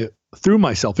I threw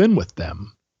myself in with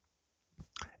them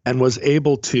and was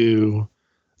able to,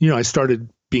 you know, I started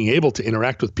being able to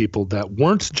interact with people that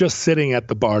weren't just sitting at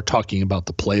the bar talking about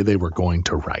the play they were going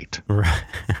to write. Right.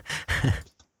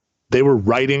 They were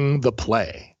writing the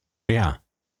play. Yeah.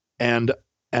 And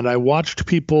I watched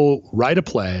people write a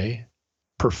play,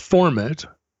 perform it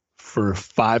for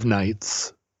 5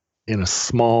 nights in a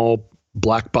small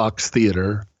black box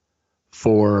theater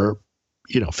for,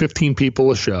 15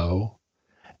 people a show.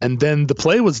 And then the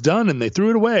play was done and they threw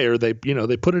it away, or they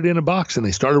put it in a box and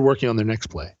they started working on their next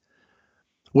play,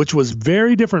 which was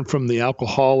very different from the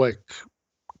alcoholic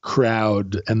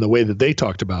crowd and the way that they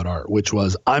talked about art, which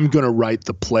was, I'm going to write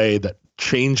the play that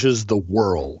changes the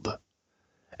world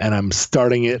and I'm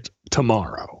starting it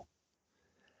tomorrow.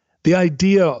 The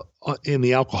idea in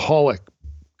the alcoholic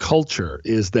culture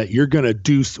is that you're going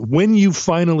to when you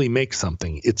finally make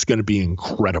something, it's going to be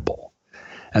incredible.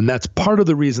 And that's part of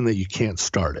the reason that you can't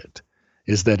start it,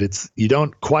 is that you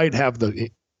don't quite have the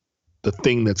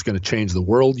thing that's going to change the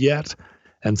world yet.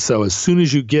 And so as soon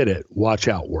as you get it, watch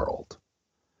out, world.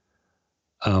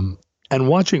 And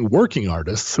watching working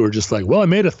artists who are just like, well, I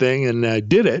made a thing and I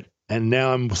did it, and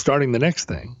now I'm starting the next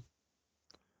thing,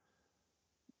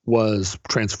 was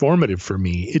transformative for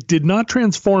me. It did not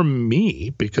transform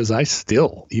me because I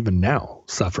still, even now,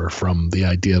 suffer from the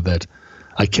idea that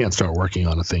I can't start working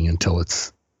on a thing until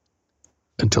it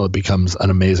becomes an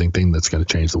amazing thing that's going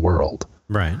to change the world.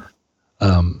 Right.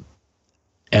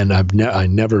 And I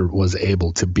never was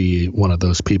able to be one of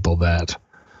those people that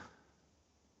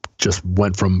just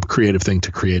went from creative thing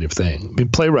to creative thing. I mean,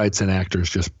 playwrights and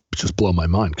actors just blow my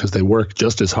mind because they work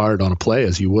just as hard on a play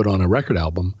as you would on a record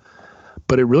album,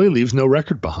 but it really leaves no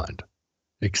record behind,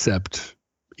 except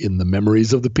in the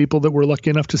memories of the people that were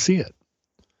lucky enough to see it.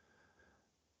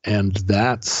 And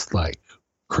that's like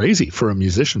crazy for a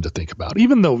musician to think about,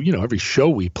 even though, every show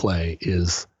we play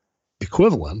is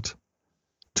equivalent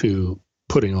to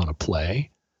putting on a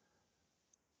play.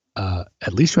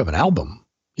 At least you have an album.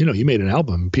 You made an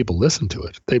album and people listen to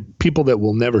it. People that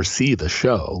will never see the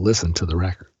show listen to the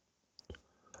record.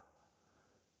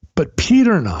 But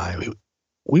Peter and I,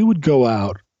 we would go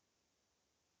out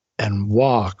and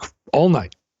walk all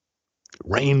night,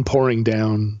 rain pouring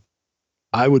down.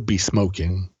 I would be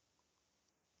smoking,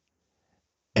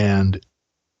 and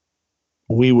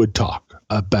we would talk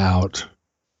about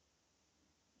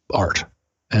art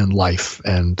and life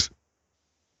and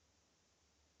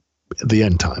the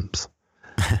end times.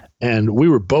 And we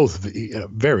were both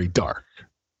very dark,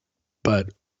 but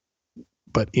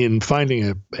in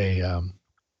finding a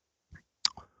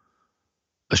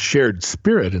shared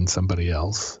spirit in somebody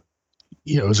else,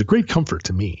 it was a great comfort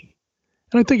to me.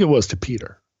 And I think it was to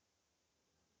Peter,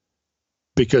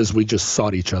 because we just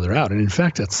sought each other out. And in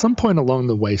fact, at some point along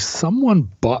the way,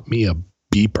 someone bought me a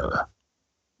beeper.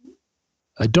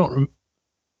 I don't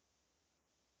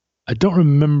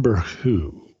remember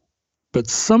who, but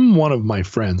one of my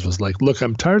friends was like, look,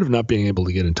 I'm tired of not being able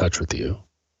to get in touch with you.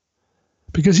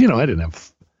 Because, I didn't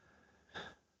have,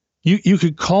 you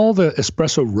could call the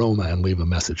Espresso Roma and leave a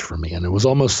message for me. And it was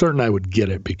almost certain I would get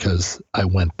it because I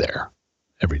went there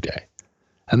every day.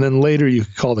 And then later you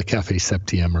could call the Cafe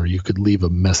Septième, or you could leave a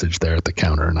message there at the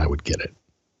counter and I would get it.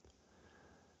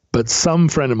 But some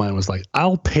friend of mine was like,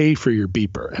 I'll pay for your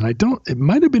beeper. And it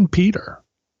might have been Peter.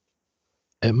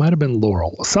 It might have been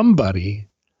Laurel. Somebody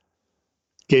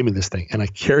gave me this thing and I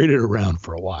carried it around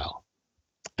for a while.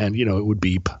 And, it would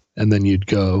beep. And then you'd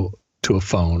go to a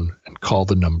phone and call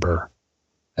the number.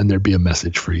 and there'd be a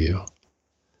message for you.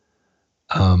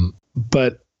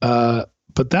 But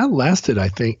that lasted, I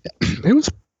think, it was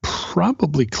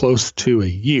probably close to a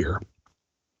year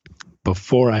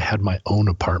before I had my own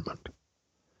apartment.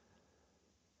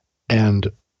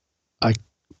 And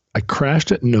I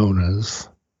crashed at Nona's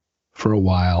for a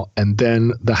while, and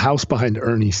then the house behind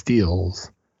Ernie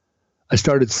Steele's, I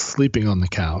started sleeping on the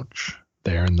couch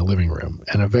there in the living room.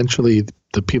 And eventually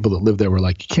the people that lived there were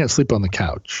like, you can't sleep on the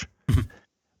couch.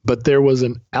 But there was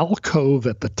an alcove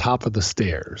at the top of the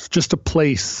stairs, just a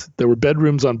place. There were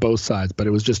bedrooms on both sides, but it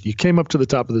was just, you came up to the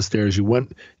top of the stairs, you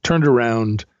went, turned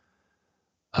around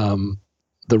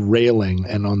the railing,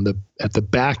 and at the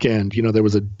back end, there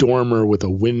was a dormer with a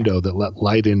window that let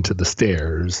light into the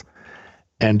stairs,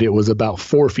 and it was about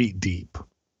 4 feet deep.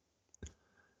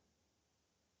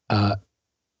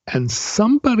 And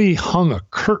somebody hung a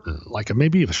curtain,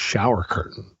 maybe a shower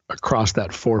curtain, across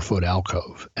that 4-foot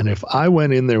alcove. And if I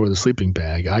went in there with a sleeping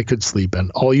bag, I could sleep,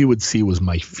 and all you would see was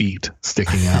my feet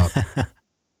sticking out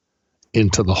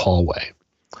into the hallway.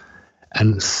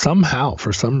 And somehow,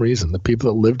 for some reason, the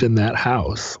people that lived in that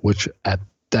house, which at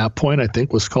that point I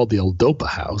think was called the L-Dopa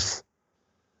house,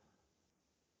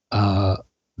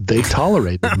 they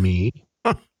tolerated me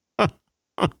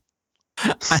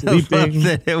sleeping. I love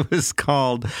that it was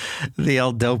called the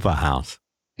L-Dopa house.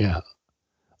 Yeah.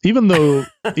 Even though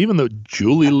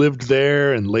Julie lived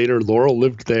there, and later Laurel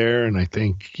lived there, and I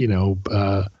think,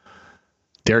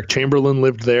 Derek Chamberlain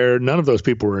lived there. None of those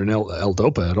people were in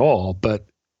L-Dopa at all, but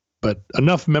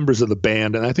enough members of the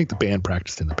band, and I think the band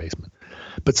practiced in the basement.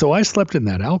 But so I slept in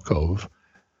that alcove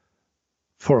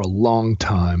for a long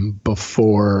time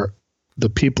before the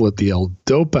people at the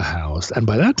L-Dopa house, and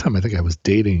by that time I think I was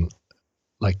dating,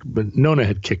 but Nona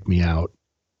had kicked me out.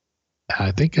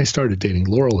 I think I started dating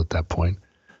Laurel at that point.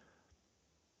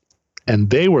 And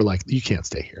they were like, you can't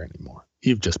stay here anymore.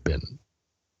 You've just been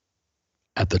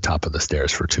at the top of the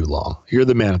stairs for too long. You're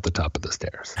the man at the top of the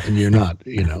stairs. And you're not,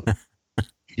 you're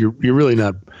really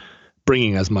not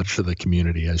bringing as much to the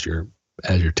community as you're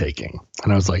taking.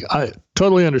 And I was like, I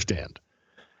totally understand.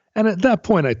 And at that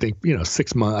point, I think,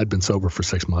 6 months, I'd been sober for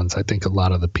 6 months. I think a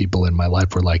lot of the people in my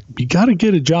life were like, you got to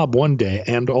get a job one day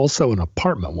and also an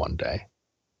apartment one day.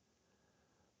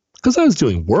 Because I was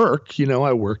doing work,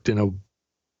 I worked in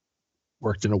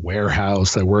a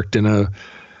warehouse. I worked in I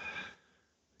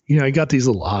got these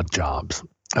little odd jobs.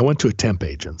 I went to a temp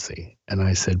agency and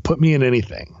I said, put me in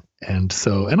anything. And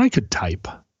I could type.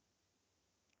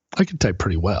 I could type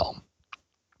pretty well.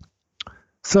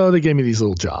 So they gave me these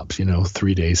little jobs,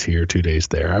 3 days here, 2 days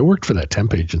there. I worked for that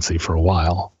temp agency for a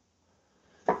while.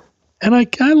 And I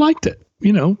liked it,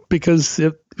 because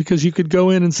you could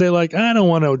go in and say I don't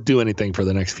want to do anything for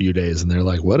the next few days. And they're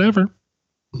like, whatever.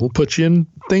 We'll put you in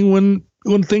thing when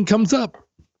thing comes up.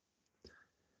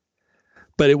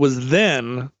 But it was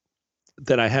then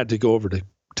that I had to go over to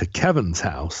Kevin's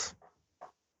house.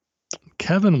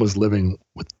 Kevin was living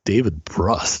with David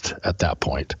Brust at that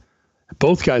point.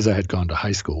 Both guys I had gone to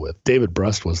high school with. David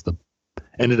Brust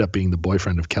ended up being the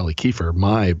boyfriend of Kelly Kiefer,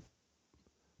 my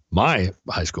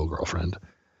high school girlfriend.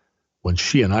 When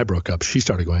she and I broke up, she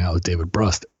started going out with David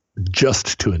Brust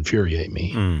just to infuriate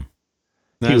me. Mm.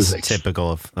 That was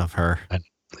typical of her.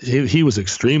 He was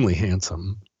extremely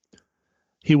handsome.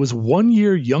 He was 1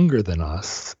 year younger than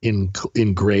us in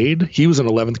grade. He was an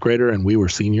 11th grader and we were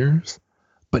seniors,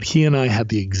 but he and I had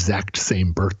the exact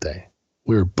same birthday.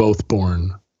 We were both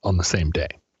born on the same day.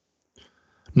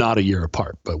 Not a year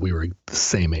apart, but we were the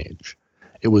same age.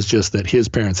 It was just that his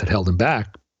parents had held him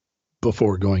back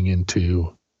before going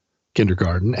into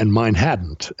kindergarten and mine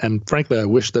hadn't. And frankly, I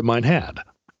wish that mine had.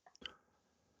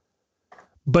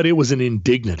 But it was an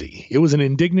indignity. It was an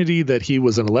indignity that he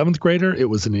was an 11th grader.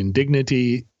 It was an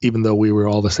indignity, even though we were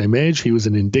all the same age. It was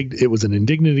an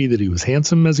indignity that he was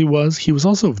handsome as he was. He was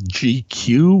also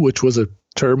GQ, which was a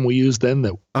term we used then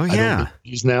that I don't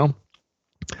use now.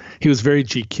 He was very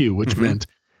GQ, which meant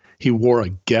he wore a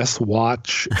Guess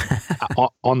watch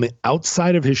on the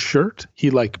outside of his shirt.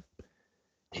 He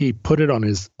put it on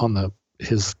his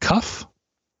cuff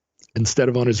instead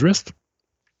of on his wrist.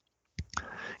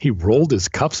 He rolled his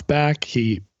cuffs back.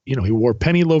 He wore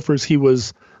penny loafers. He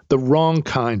was the wrong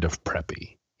kind of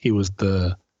preppy. He was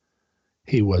the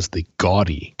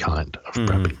gaudy kind of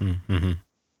preppy. Mm-hmm.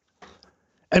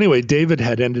 Anyway, David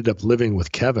had ended up living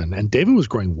with Kevin, and David was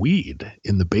growing weed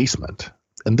in the basement.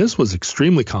 And this was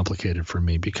extremely complicated for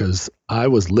me because I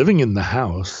was living in the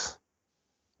house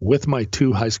with my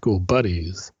two high school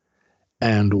buddies,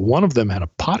 and one of them had a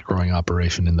pot growing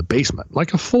operation in the basement,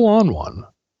 like a full-on one.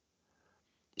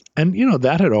 And,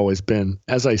 that had always been,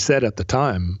 as I said at the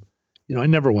time, I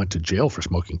never went to jail for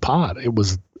smoking pot. It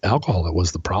was alcohol that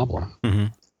was the problem. Mm-hmm.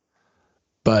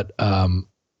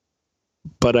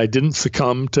 But I didn't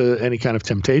succumb to any kind of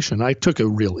temptation. I took a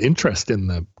real interest in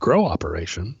the grow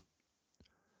operation,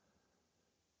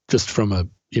 just from a,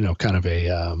 kind of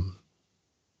a,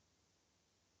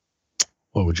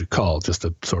 what would you call it? Just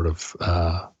a sort of,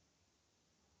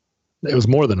 it was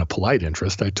more than a polite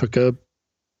interest. I took a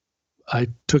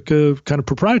kind of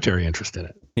proprietary interest in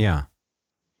it. Yeah.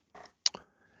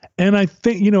 And I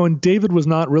think, and David was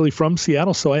not really from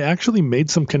Seattle, so I actually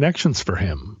made some connections for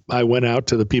him. I went out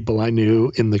to the people I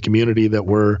knew in the community that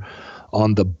were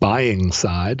on the buying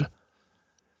side,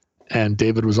 and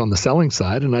David was on the selling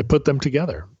side, and I put them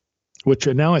together, which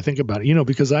now I think about it,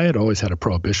 because I had always had a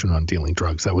prohibition on dealing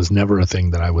drugs. That was never a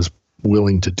thing that I was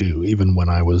willing to do, even when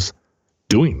I was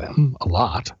doing them a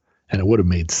lot, and it would have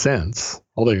made sense,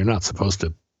 although you're not supposed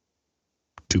to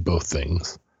do both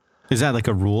things. Is that like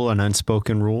a rule, an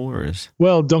unspoken rule, or is?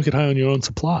 Well, don't get high on your own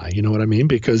supply. You know what I mean?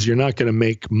 Because you're not going to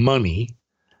make money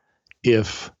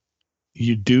if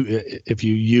you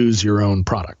use your own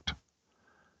product.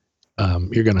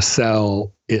 You're going to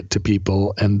sell it to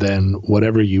people, and then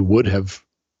whatever you would have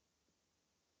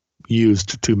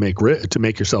used to make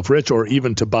yourself rich, or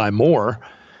even to buy more,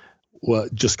 well,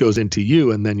 just goes into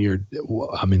you, and then you're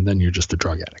just a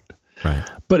drug addict. Right.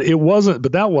 But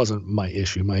that wasn't my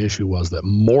issue. My issue was that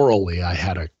morally I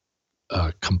had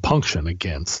a compunction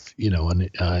against, and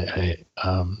I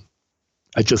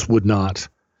just would not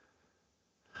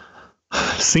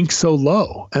sink so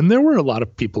low. And there were a lot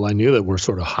of people I knew that were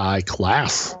sort of high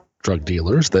class drug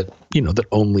dealers that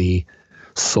only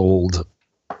sold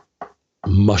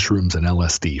mushrooms and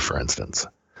LSD, for instance.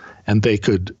 And they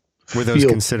could Were those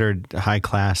considered high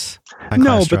class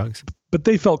drugs? But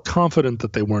they felt confident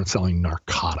that they weren't selling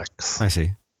narcotics. I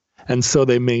see. And so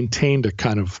they maintained a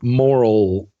kind of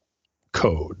moral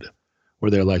code where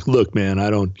they're like, look, man, I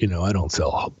don't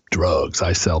sell drugs.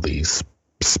 I sell these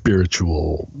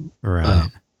spiritual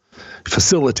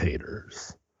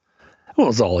facilitators. Well,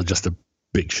 it's all just a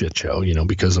big shit show,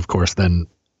 because of course then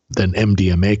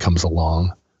MDMA comes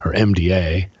along, or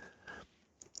MDA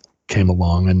came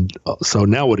along. And so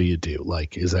now what do you do?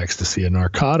 Like, is ecstasy a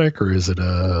narcotic, or is it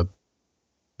a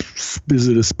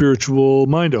spiritual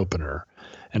mind opener?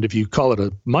 And if you call it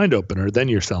a mind opener, then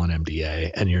you're selling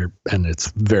MDA, and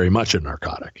it's very much a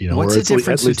narcotic. What's the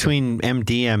difference between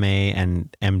MDMA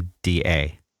and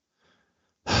MDA?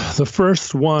 The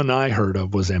first one I heard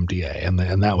of was MDA,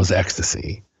 and that was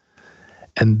ecstasy.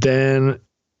 And then,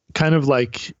 kind of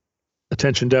like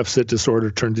attention deficit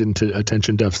disorder turned into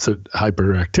attention deficit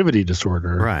hyperactivity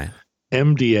disorder. Right.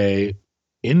 MDA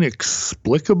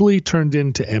inexplicably turned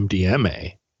into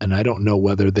MDMA. And I don't know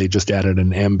whether they just added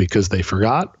an M because they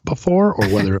forgot before, or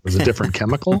whether it was a different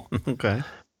chemical. Okay.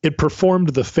 It performed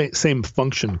the same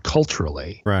function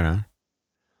culturally. Right on.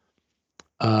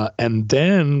 And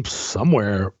then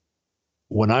somewhere,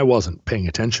 when I wasn't paying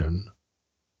attention,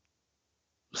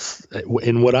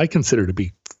 in what I consider to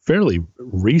be fairly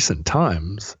recent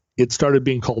times, it started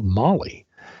being called Molly.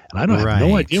 And I have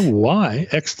no idea why.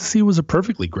 Ecstasy was a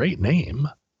perfectly great name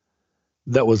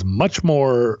that was much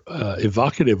more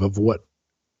evocative of what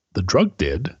the drug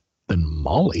did than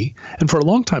Molly. And for a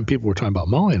long time, people were talking about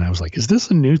Molly, and I was like, is this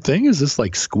a new thing? Is this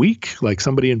like Squeak? Like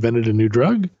somebody invented a new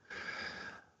drug?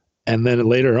 And then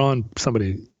later on,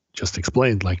 somebody just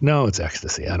explained, like, no, it's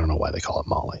ecstasy. I don't know why they call it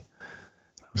Molly.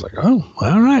 I was like, oh,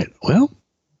 all right. Well,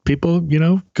 people,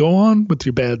 go on with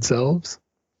your bad selves.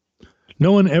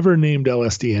 No one ever named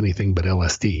LSD anything but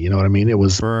LSD. You know what I mean? It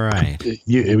was right.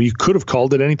 You could have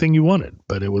called it anything you wanted,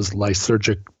 but it was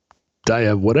lysergic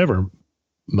whatever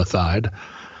methide,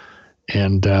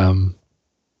 and that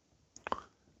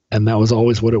was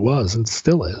always what it was, and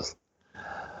still is.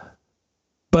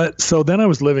 But so then I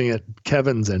was living at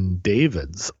Kevin's and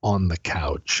David's on the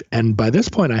couch, and by this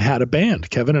point I had a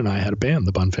band. Kevin and I had a band,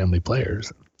 the Bunn Family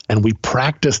Players. And we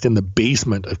practiced in the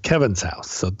basement of Kevin's house.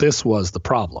 So this was the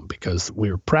problem, because we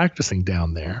were practicing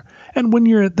down there. And when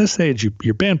you're at this age,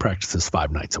 your band practices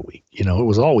 5 nights a week. It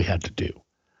was all we had to do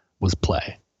was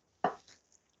play.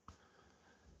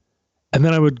 And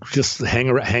then I would just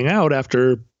hang out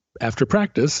after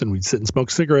practice, and we'd sit and smoke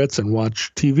cigarettes and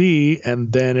watch TV.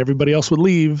 And then everybody else would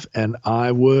leave, and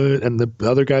and the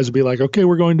other guys would be like, okay,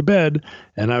 we're going to bed.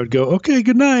 And I would go, okay,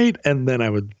 good night. And then I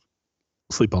would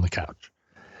sleep on the couch.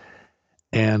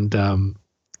 And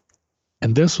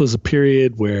this was a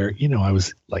period where, I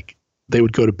was like, they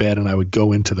would go to bed and I would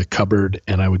go into the cupboard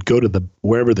and I would go to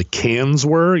wherever the cans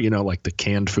were, like the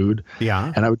canned food.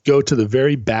 Yeah. And I would go to the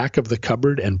very back of the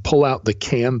cupboard and pull out the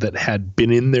can that had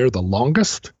been in there the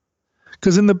longest,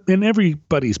 Because in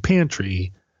everybody's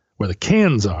pantry where the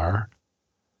cans are,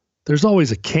 there's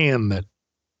always a can that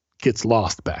gets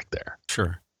lost back there.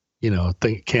 Sure.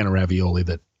 Think can of ravioli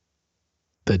that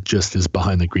just is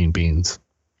behind the green beans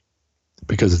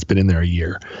because it's been in there a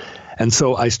year. And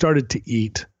so I started to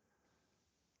eat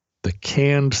the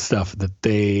canned stuff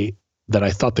that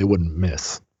I thought they wouldn't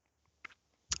miss.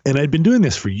 And I'd been doing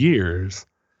this for years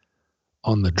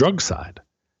on the drug side,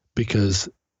 because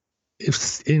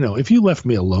if you left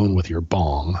me alone with your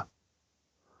bong,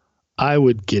 I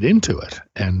would get into it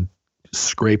and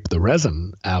scrape the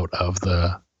resin out of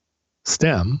the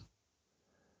stem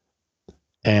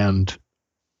and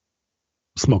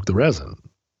smoke the resin.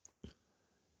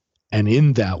 And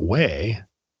in that way,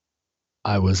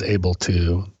 I was able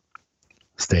to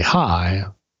stay high,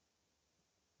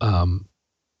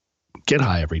 get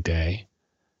high every day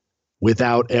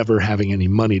without ever having any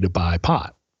money to buy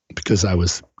pot, because I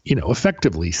was,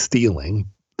 effectively stealing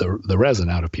the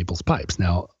resin out of people's pipes.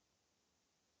 Now,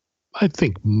 I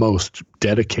think most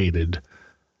dedicated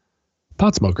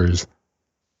pot smokers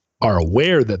are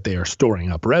aware that they are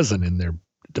storing up resin in their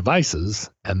devices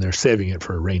and they're saving it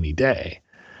for a rainy day.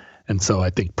 And so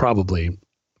I think probably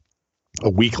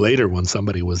a week later, when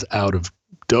somebody was out of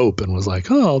dope and was like,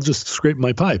 oh, I'll just scrape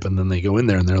my pipe. And then they go in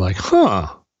there and they're like,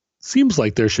 seems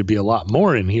like there should be a lot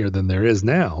more in here than there is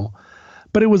now.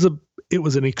 But it was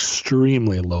an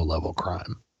extremely low level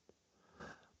crime.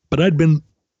 But I'd been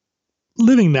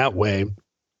living that way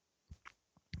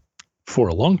for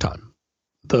a long time.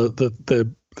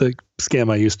 The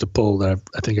scam I used to pull that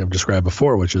I think I've described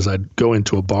before, which is I'd go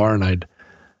into a bar and I'd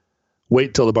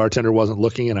wait till the bartender wasn't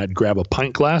looking, and I'd grab a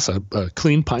pint glass, a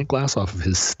clean pint glass off of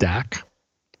his stack.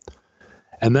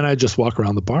 And then I'd just walk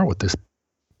around the bar with this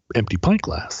empty pint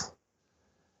glass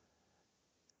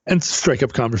and strike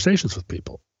up conversations with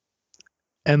people.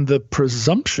 And the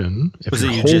presumption was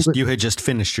that you had just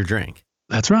finished your drink.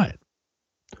 That's right.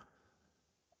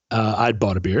 I'd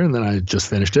bought a beer and then I just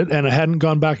finished it, and I hadn't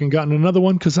gone back and gotten another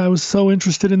one because I was so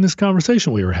interested in this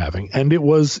conversation we were having. And it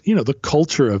was, the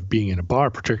culture of being in a bar,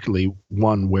 particularly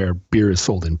one where beer is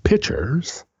sold in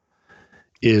pitchers,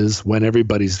 is when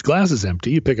everybody's glass is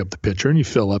empty, you pick up the pitcher and you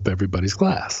fill up everybody's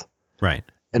glass. Right.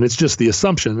 And it's just the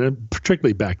assumption, and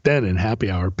particularly back then in happy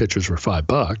hour, pitchers were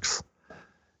 $5.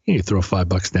 You throw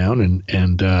 $5 down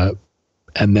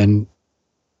and then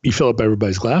you fill up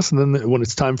everybody's glass, and then when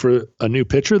it's time for a new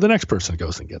pitcher, the next person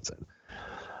goes and gets it.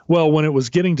 Well, when it was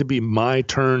getting to be my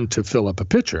turn to fill up a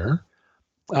pitcher,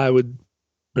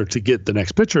 or to get the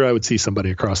next pitcher, I would see somebody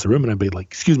across the room and I'd be like,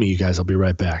 excuse me, you guys, I'll be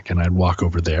right back. And I'd walk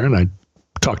over there and I'd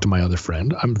talk to my other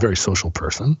friend. I'm a very social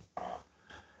person.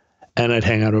 And I'd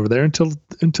hang out over there until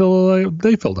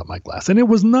they filled up my glass. And it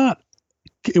was not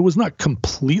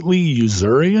completely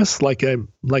usurious like I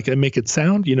make it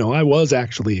sound. I was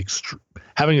actually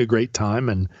having a great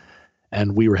time,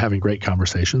 and we were having great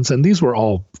conversations, and these were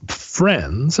all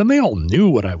friends, and they all knew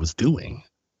what I was doing.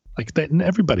 Like that, and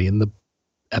everybody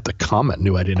at the Comet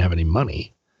knew I didn't have any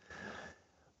money.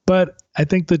 But I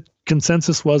think the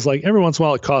consensus was like every once in a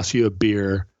while it costs you a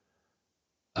beer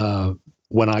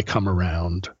when I come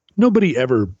around. Nobody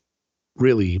ever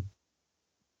really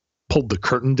pulled the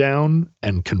curtain down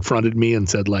and confronted me and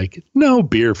said like, no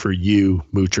beer for you,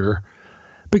 moocher.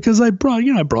 Because I brought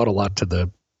a lot to the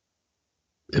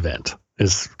event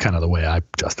is kind of the way I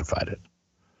justified it.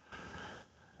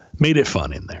 Made it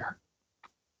fun in there.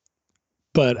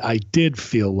 But I did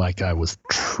feel like I was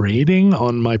trading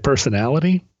on my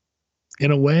personality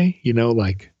in a way,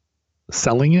 like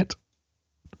selling it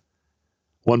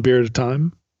one beer at a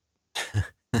time.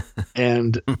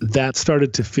 And that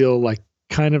started to feel like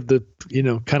kind of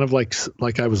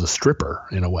like I was a stripper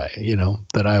in a way,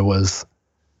 that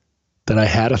I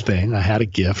had a thing, I had a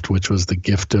gift, which was the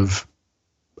gift of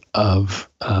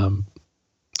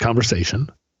conversation.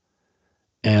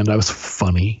 And I was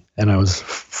funny and I was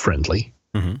friendly.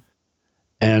 Mm-hmm.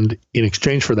 And in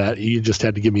exchange for that, you just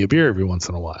had to give me a beer every once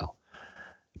in a while.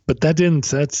 But it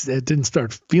didn't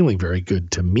start feeling very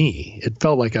good to me. It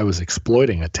felt like I was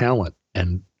exploiting a talent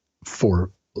and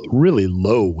for really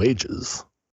low wages.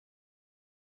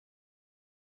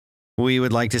 We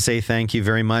would like to say thank you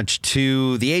very much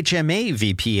to the HMA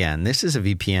VPN. This is a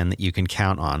VPN that you can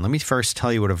count on. Let me first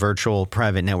tell you what a virtual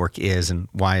private network is and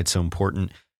why it's so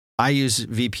important. I use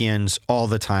VPNs all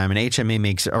the time, and HMA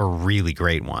makes a really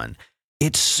great one.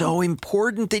 It's so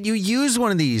important that you use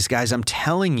one of these, guys. I'm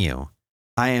telling you.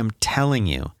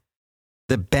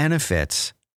 The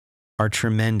benefits are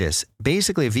tremendous.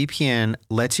 Basically, a VPN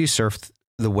lets you surf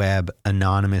the web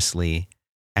anonymously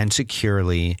and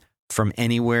securely from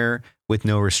anywhere with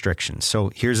no restrictions.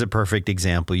 So here's a perfect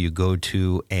example. You go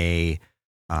to a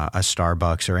a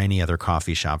Starbucks or any other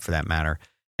coffee shop for that matter,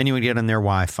 and you would get on their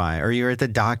Wi-Fi, or you're at the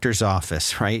doctor's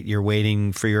office, right? You're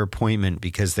waiting for your appointment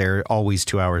because they're always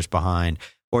 2 hours behind,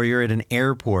 or you're at an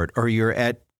airport, or you're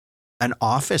at an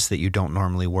office that you don't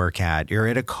normally work at. You're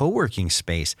at a co-working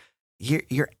space.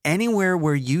 You're anywhere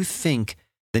where you think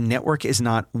the network is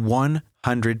not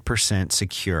 100%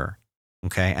 secure.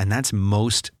 Okay. And that's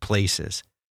most places.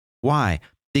 Why?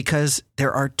 Because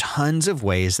there are tons of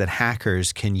ways that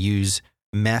hackers can use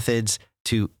methods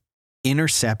to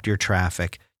intercept your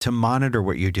traffic, to monitor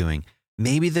what you're doing.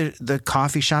 Maybe the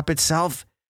coffee shop itself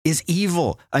is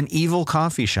evil, an evil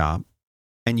coffee shop,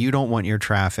 and you don't want your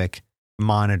traffic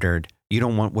monitored. You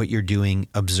don't want what you're doing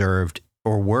observed,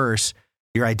 or worse,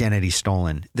 your identity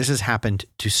stolen. This has happened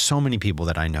to so many people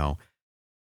that I know.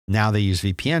 Now they use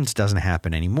VPNs, doesn't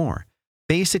happen anymore.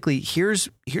 Basically, here's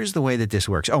the way that this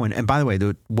works. Oh, and by the way,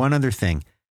 one other thing,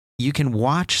 you can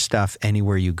watch stuff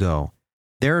anywhere you go.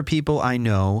 There are people I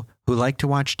know who like to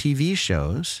watch TV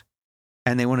shows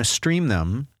and they want to stream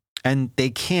them, and they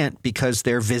can't because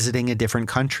they're visiting a different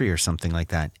country or something like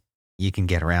that. You can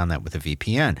get around that with a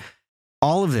VPN.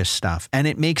 All of this stuff, and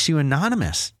it makes you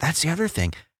anonymous. That's the other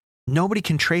thing. Nobody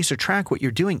can trace or track what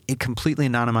you're doing. It completely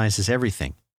anonymizes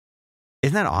everything.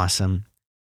 Isn't that awesome?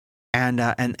 And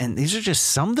these are just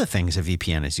some of the things a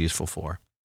VPN is useful for.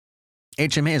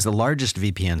 HMA is the largest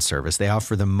VPN service. They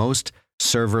offer the most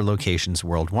server locations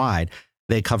worldwide.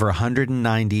 They cover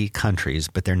 190 countries,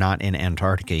 but they're not in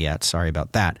Antarctica yet. Sorry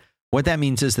about that. What that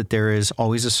means is that there is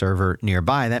always a server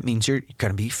nearby. That means you're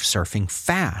going to be surfing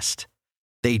fast.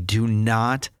 They do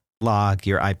not log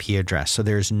your IP address. So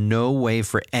there's no way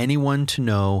for anyone to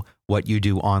know what you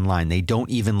do online. They don't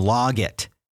even log it.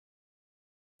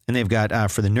 And they've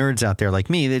got, for the nerds out there like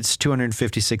me, it's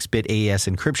 256-bit AES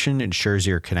encryption. It ensures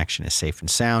your connection is safe and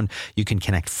sound. You can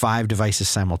connect 5 devices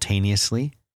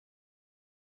simultaneously.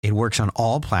 It works on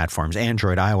all platforms: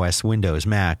 Android, iOS, Windows,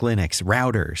 Mac, Linux,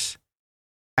 routers.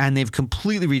 And they've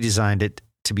completely redesigned it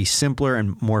to be simpler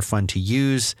and more fun to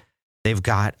use. They've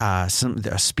got a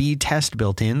speed test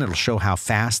built in that'll show how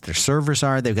fast their servers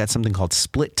are. They've got something called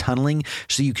split tunneling,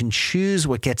 so you can choose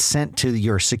what gets sent to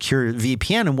your secure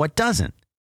VPN and what doesn't.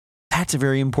 That's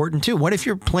very important too. What if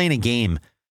you're playing a game?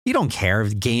 You don't care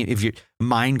if your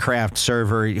Minecraft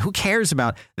server, who cares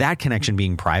about that connection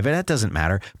being private? That doesn't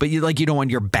matter. But you don't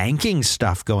want your banking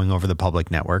stuff going over the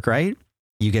public network, right?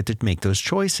 You get to make those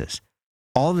choices.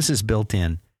 All this is built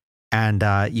in. And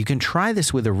you can try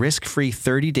this with a risk-free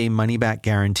 30-day money-back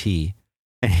guarantee.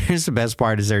 And here's the best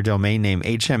part, is their domain name.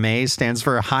 HMA stands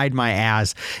for Hide My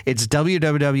Ass. It's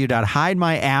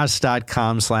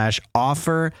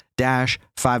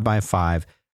www.hidemyass.com/offer-5x5.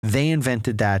 They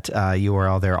invented that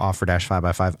URL there,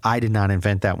 offer-5x5. I did not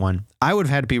invent that one. I would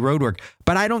have had to be roadwork,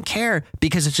 but I don't care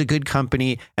because it's a good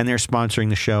company and they're sponsoring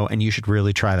the show, and you should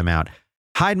really try them out.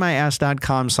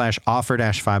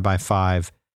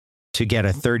 hidemyass.com/offer-5x5 to get a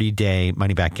 30-day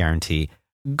money-back guarantee.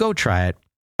 Go try it.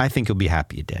 I think you'll be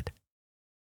happy you did.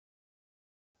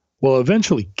 Well,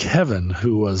 eventually Kevin,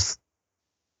 who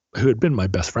had been my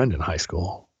best friend in high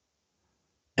school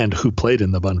and who played in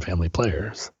the Bunn Family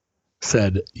Players,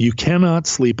 said, "You cannot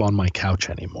sleep on my couch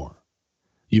anymore.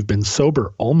 You've been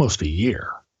sober almost a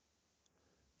year.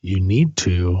 You need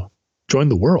to join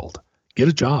the world, get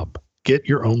a job, get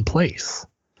your own place."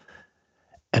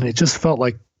 And it just felt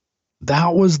like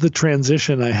that was the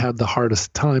transition I had the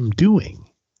hardest time doing.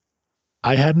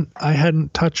 I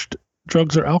hadn't touched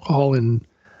drugs or alcohol in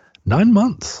 9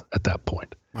 months at that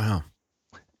point. Wow.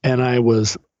 And I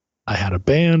had a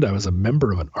band. I was a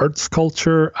member of an arts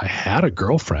culture. I had a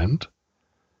girlfriend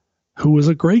who was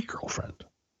a great girlfriend.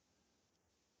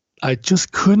 I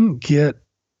just couldn't get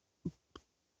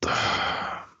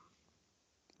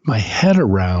my head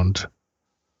around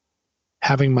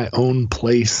having my own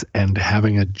place and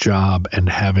having a job and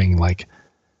having like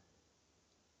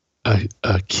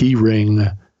a key ring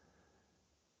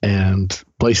and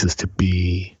places to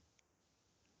be.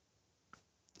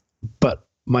 But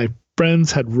my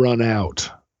friends had run out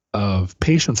of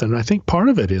patience. And I think part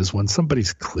of it is when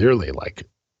somebody's clearly like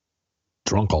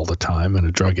drunk all the time and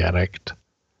a drug addict,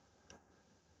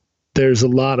 there's a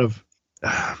lot of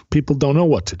people don't know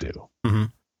what to do. Mm-hmm.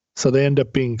 So they end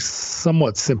up being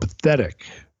somewhat sympathetic,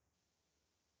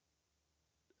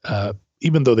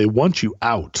 even though they want you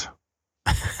out.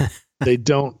 They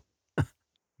don't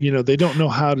know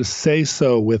how to say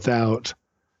so without,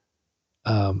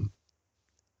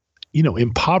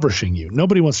 impoverishing you.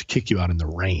 Nobody wants to kick you out in the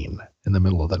rain in the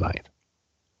middle of the night.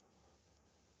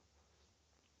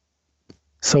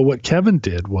 So what Kevin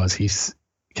did was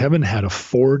Kevin had a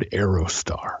Ford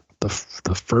Aerostar, the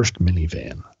first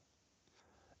minivan.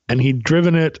 And he'd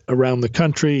driven it around the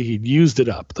country. He'd used it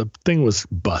up. The thing was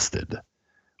busted.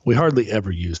 We hardly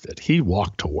ever used it. He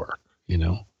walked to work, you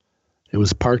know. It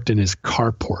was parked in his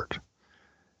carport.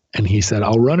 And he said,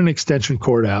 I'll run an extension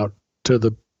cord out to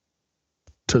the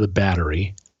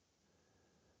battery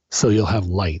so you'll have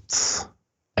lights.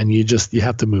 And you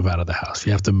have to move out of the house.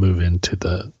 You have to move into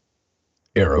the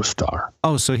Aerostar.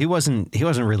 Oh, so he wasn't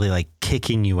really like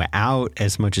kicking you out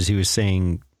as much as he was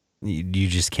saying you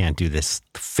just can't do this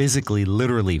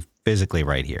literally physically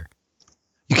right here.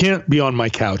 You can't be on my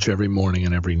couch every morning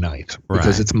and every night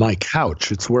because It's my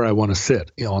couch. It's where I want to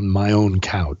sit, on my own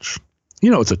couch.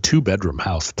 You know, it's a 2-bedroom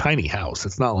house, tiny house.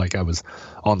 It's not like I was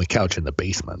on the couch in the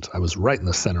basement. I was right in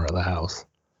the center of the house.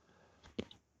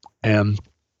 And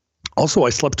also I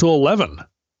slept till 11.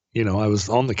 You know, I was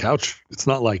on the couch. It's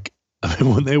not like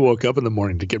when they woke up in the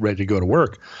morning to get ready to go to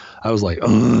work, I was like,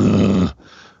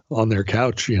 on their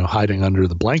couch, you know, hiding under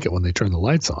the blanket when they turned the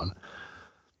lights on.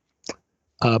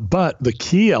 But the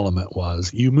key element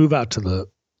was you move out to the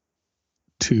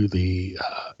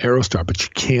Aerostar, but you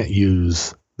can't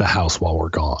use the house while we're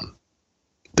gone.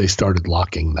 They started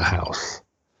locking the house.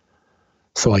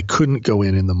 So I couldn't go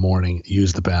in the morning,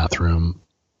 use the bathroom,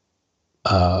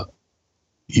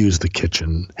 use the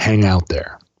kitchen, hang out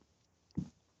there.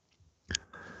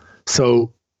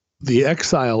 So the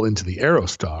exile into the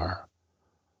Aerostar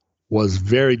was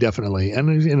very definitely,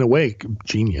 and in a way,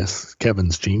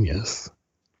 Kevin's genius,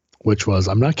 which was,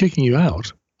 I'm not kicking you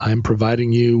out. I'm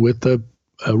providing you with a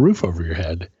roof over your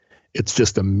head. It's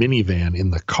just a minivan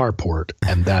in the carport,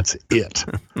 and that's it.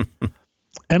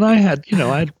 And I had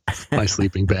my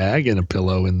sleeping bag and a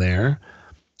pillow in there.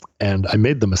 And I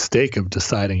made the mistake of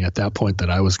deciding at that point that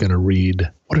I was going to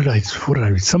read, what did I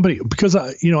read? Because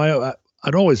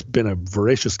I'd always been a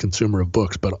voracious consumer of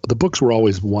books, but the books were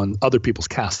always other people's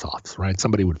cast-offs, right?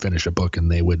 Somebody would finish a book and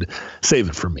they would save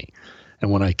it for me. And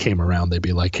when I came around, they'd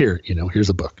be like, here's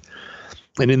a book.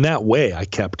 And in that way, I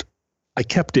kept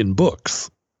in books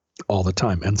all the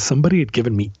time. And somebody had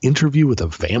given me Interview with a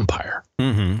Vampire.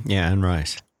 Mm-hmm. Yeah, Anne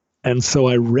Rice. And so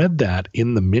I read that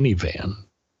in the minivan.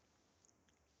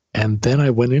 And then I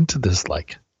went into this,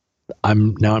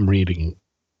 I'm reading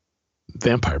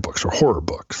vampire books or horror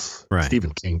books, right.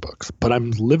 Stephen King books, but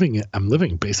I'm living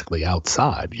basically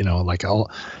outside,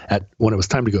 when it was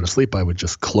time to go to sleep, I would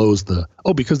just close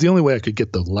because the only way I could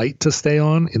get the light to stay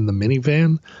on in the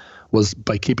minivan was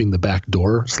by keeping the back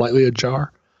door slightly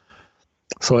ajar.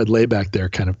 So I'd lay back there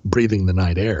kind of breathing the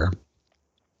night air.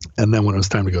 And then when it was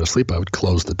time to go to sleep, I would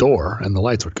close the door and the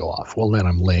lights would go off. Well, then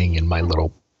I'm laying in my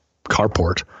little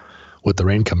carport with the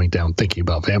rain coming down, thinking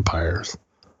about vampires.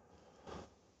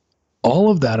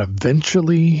 All of that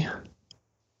eventually,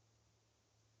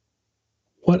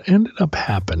 what ended up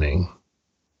happening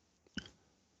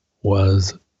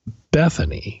was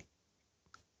Bethany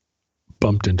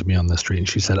bumped into me on the street and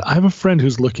she said, I have a friend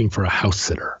who's looking for a house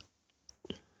sitter.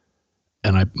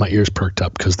 And my ears perked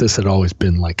up because this had always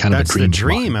been like kind of a dream. That's the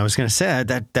dream. I was going to say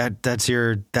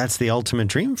that's the ultimate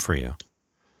dream for you.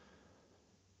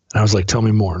 And I was like, tell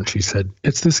me more. And she said,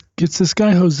 it's this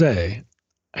guy, Jose.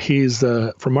 He's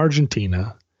from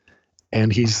Argentina,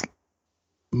 and he's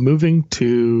moving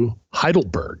to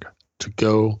Heidelberg to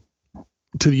go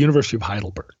to the University of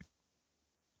Heidelberg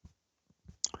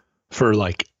for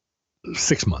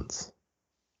 6 months.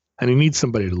 And he needs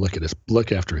somebody to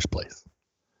look after his place.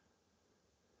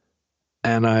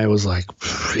 And I was like,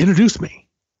 introduce me.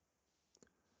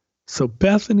 So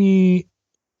Bethany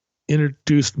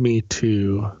introduced me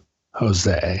to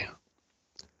Jose,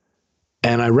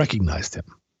 and I recognized him.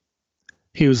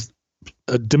 He was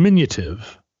a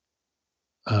diminutive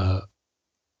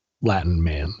Latin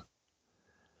man.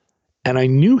 And I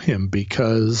knew him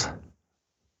because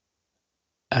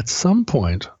at some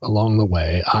point along the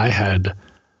way, I had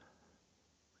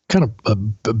kind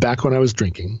of back when I was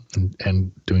drinking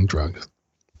and doing drugs,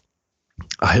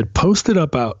 I had posted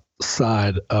up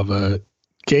outside of a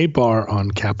gay bar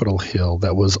on Capitol Hill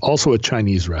that was also a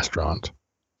Chinese restaurant.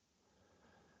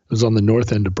 It was on the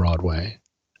north end of Broadway.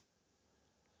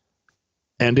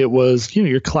 And it was,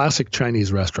 your classic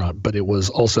Chinese restaurant, but it was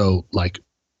also like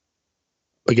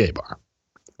a gay bar.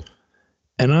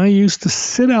 And I used to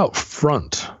sit out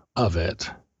front of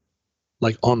it,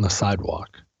 like on the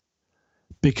sidewalk,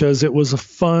 because it was a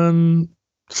fun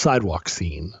sidewalk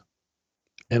scene.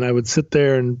 And I would sit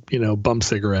there and, bum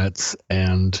cigarettes.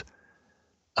 And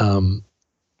I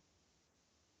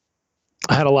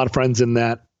had a lot of friends in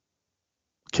that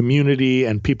community,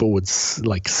 and people would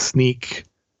sneak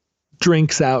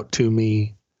drinks out to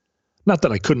me. Not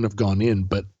that I couldn't have gone in,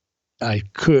 but I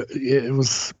could. It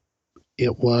was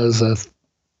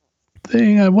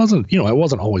thing. I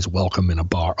wasn't always welcome in a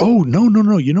bar. Oh,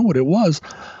 no. You know what it was?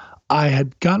 I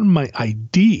had gotten my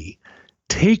ID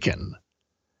taken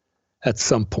at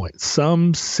some point,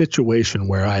 some situation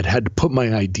where I'd had to put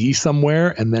my ID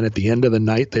somewhere. And then at the end of the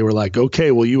night, they were like,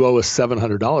 okay, well, you owe us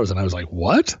 $700. And I was like,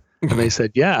 what? And they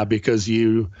said, yeah, because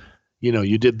you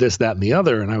did this, that, and the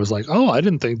other. And I was like, oh, I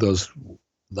didn't think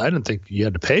you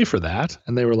had to pay for that.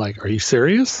 And they were like, are you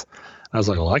serious? And I was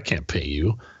like, well, I can't pay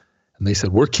you. And they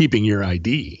said, we're keeping your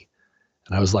ID.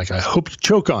 And I was like, I hope you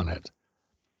choke on it.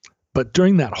 But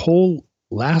during that whole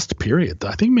last period,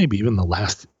 I think maybe even the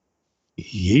last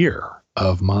year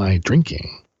of my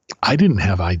drinking, I didn't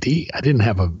have ID. I didn't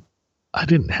have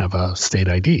a state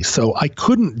ID. So I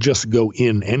couldn't just go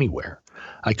in anywhere.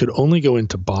 I could only go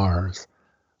into bars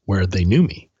where they knew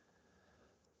me.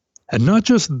 And not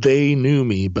just they knew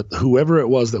me, but whoever it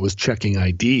was that was checking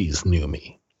IDs knew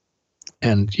me.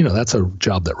 And, that's a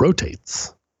job that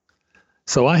rotates.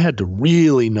 So I had to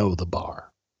really know the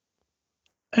bar.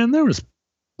 And there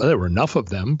were enough of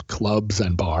them, clubs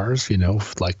and bars,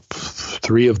 like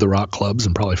 3 of the rock clubs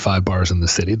and probably 5 bars in the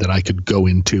city that I could go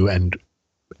into and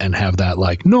have that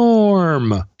like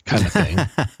Norm kind of thing.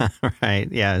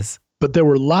 Right. Yes. But there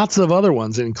were lots of other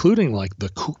ones, including like the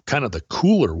kind of the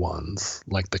cooler ones,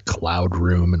 like the Cloud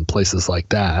Room and places like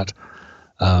that.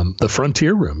 The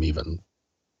Frontier Room, even,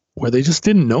 where they just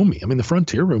didn't know me. I mean, the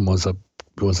Frontier Room was a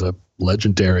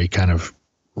legendary kind of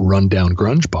rundown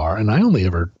grunge bar, and I only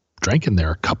ever drank in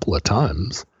there a couple of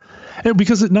times. And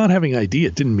because of not having ID,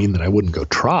 it didn't mean that I wouldn't go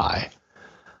try.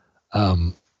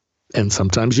 And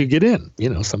sometimes you get in,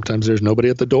 sometimes there's nobody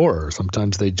at the door, or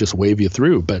sometimes they just wave you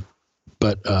through. But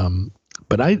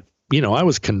I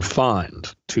was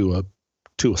confined to a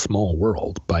small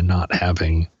world by not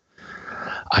having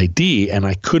ID, and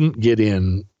I couldn't get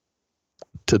in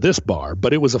to this bar,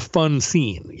 but it was a fun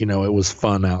scene. It was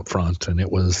fun out front,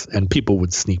 and people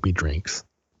would sneak me drinks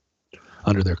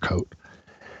under their coat.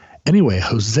 Anyway,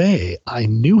 Jose, I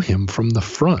knew him from the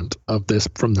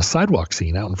sidewalk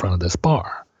scene out in front of this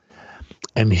bar.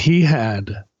 And he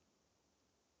had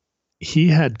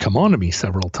come on to me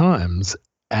several times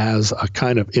as a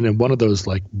kind of in one of those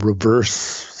like reverse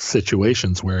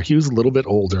situations where he was a little bit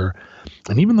older,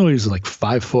 and even though he was like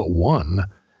 5'1",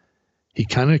 he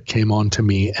kind of came on to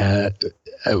me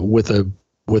with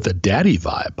a daddy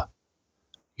vibe,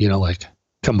 like,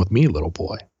 come with me, little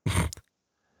boy.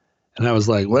 And I was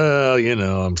like, well,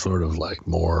 I'm sort of like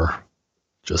more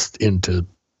just into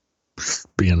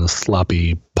being a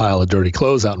sloppy pile of dirty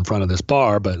clothes out in front of this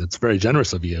bar, but it's very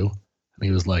generous of you. And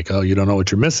he was like, oh, you don't know what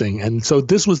you're missing. And so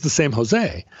this was the same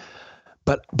Jose.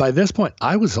 But by this point,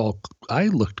 I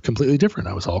looked completely different.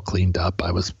 I was all cleaned up.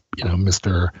 I was,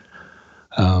 Mr.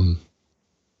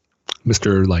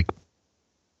 like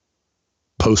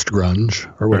post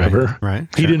grunge or whatever. Right.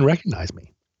 He didn't recognize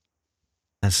me.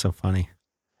 That's so funny.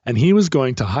 And he was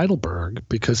going to Heidelberg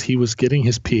because he was getting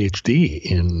his PhD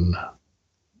in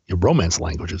Romance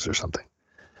languages or something.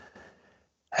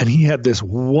 And he had this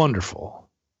wonderful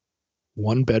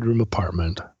 1-bedroom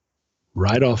apartment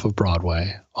right off of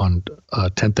Broadway on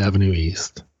 10th Avenue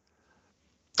East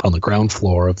on the ground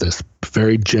floor of this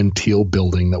very genteel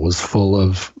building that was full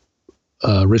of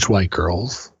rich white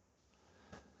girls.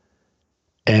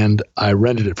 And I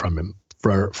rented it from him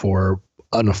for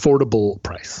an affordable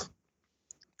price.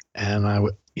 And I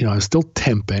was still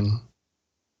temping,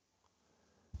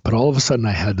 but all of a sudden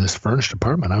I had this furnished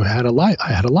apartment. I had a life.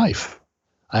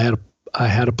 I had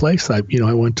a place. I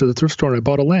went to the thrift store and I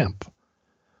bought a lamp.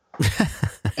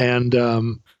 and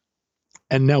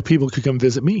now people could come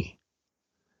visit me.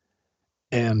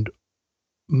 And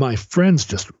my friends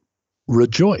just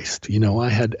rejoiced. Dan,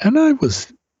 I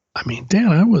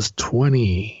was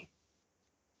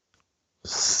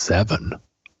 27.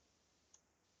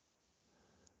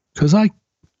 Because I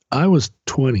was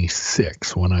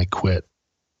 26 when I quit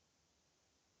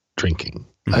drinking.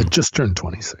 Mm-hmm. I just turned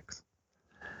 26.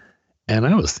 And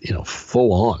I was,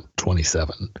 full on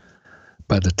 27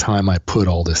 by the time I put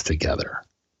all this together.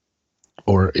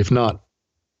 Or if not,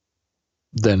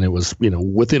 then it was,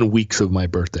 within weeks of my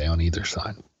birthday on either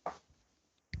side.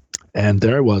 And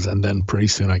there I was. And then pretty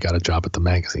soon I got a job at the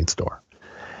magazine store.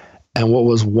 And what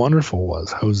was wonderful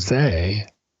was Jose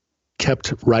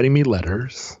kept writing me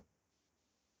letters.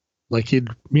 Like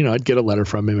I'd get a letter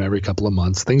from him every couple of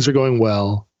months. Things are going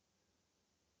well.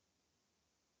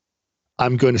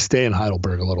 I'm going to stay in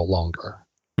Heidelberg a little longer.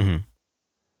 Mm-hmm.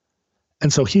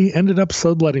 And so he ended up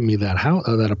subletting me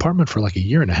that apartment for like a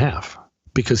year and a half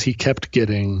because he kept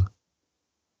getting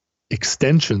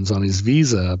extensions on his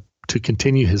visa to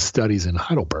continue his studies in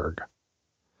Heidelberg.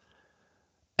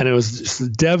 And it was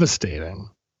just devastating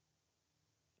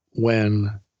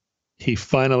when I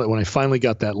finally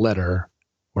got that letter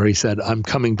where he said, I'm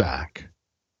coming back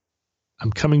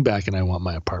and I want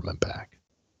my apartment back.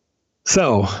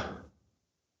 So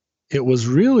it was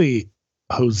really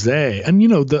Jose. And,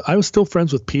 I was still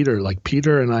friends with Peter. Like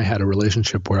Peter and I had a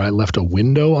relationship where I left a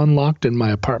window unlocked in my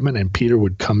apartment and Peter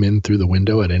would come in through the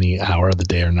window at any hour of the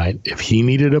day or night if he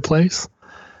needed a place.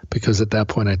 Because at that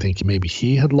point, I think maybe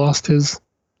he had lost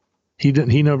he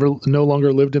no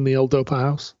longer lived in the El Dopa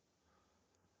house.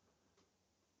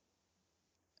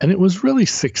 And it was really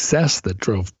success that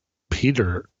drove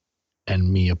Peter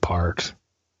and me apart.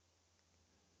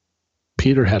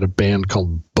 Peter had a band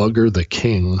called Bugger the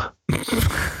King.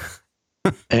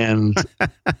 And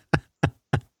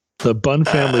the Bunn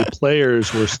family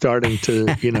players were starting to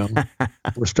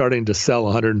sell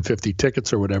 150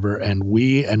 tickets or whatever. And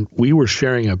we were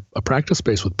sharing a practice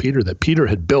space with Peter that Peter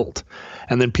had built.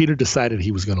 And then Peter decided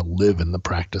he was going to live in the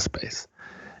practice space.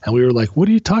 And we were like, what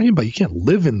are you talking about? You can't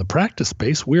live in the practice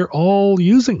space. We're all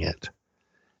using it.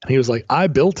 And he was like, I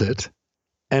built it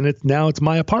and now it's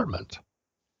my apartment.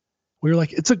 We were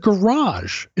like, it's a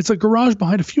garage. It's a garage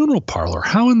behind a funeral parlor.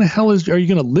 How in the hell are you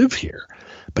going to live here?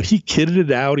 But he kitted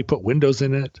it out. He put windows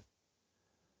in it.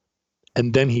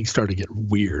 And then he started to get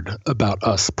weird about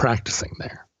us practicing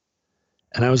there.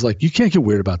 And I was like, you can't get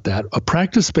weird about that. A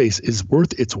practice space is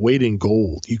worth its weight in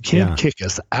gold. You can't kick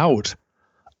us out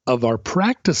of our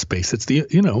practice space. This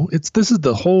is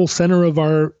the whole center of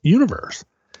our universe.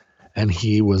 And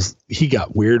he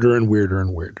got weirder and weirder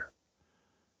and weirder.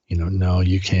 No,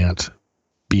 you can't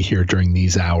be here during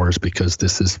these hours because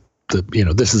this is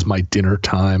my dinner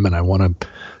time and I want to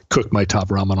cook my top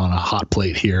ramen on a hot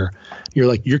plate here. You're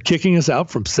like, you're kicking us out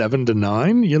from 7 to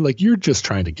 9. You're like, you're just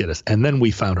trying to get us. And then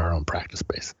we found our own practice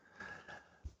space.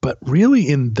 But really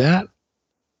in that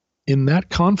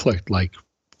conflict, like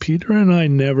Peter and I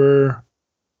never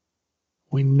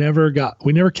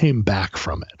came back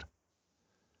from it.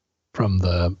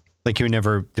 The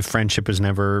friendship was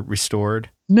never restored.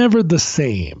 Never the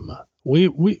same. We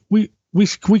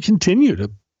continue to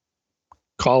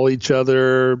call each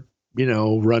other,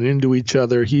 run into each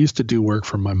other. He used to do work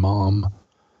for my mom.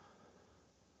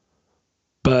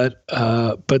 But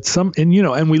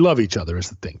and we love each other is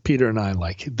the thing. Peter and I,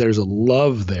 like, there's a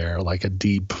love there, like a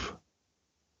deep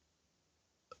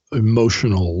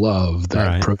emotional love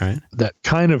that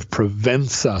kind of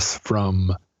prevents us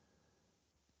from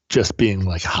just being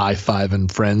like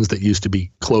high-fiving friends that used to be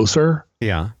closer.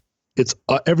 Yeah. It's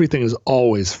everything is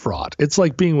always fraught. It's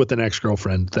like being with an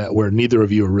ex-girlfriend where neither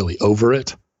of you are really over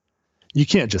it. You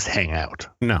can't just hang out.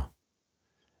 No.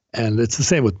 And it's the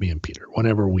same with me and Peter.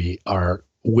 Whenever we are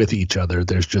with each other,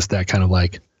 there's just that kind of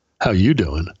like, how you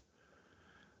doing?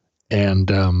 And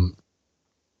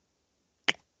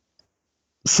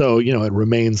so, it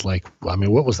remains like,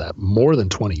 what was that? More than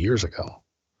 20 years ago.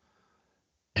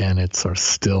 And it's sort of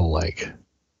still like,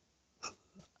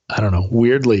 I don't know,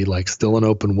 weirdly like still an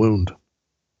open wound.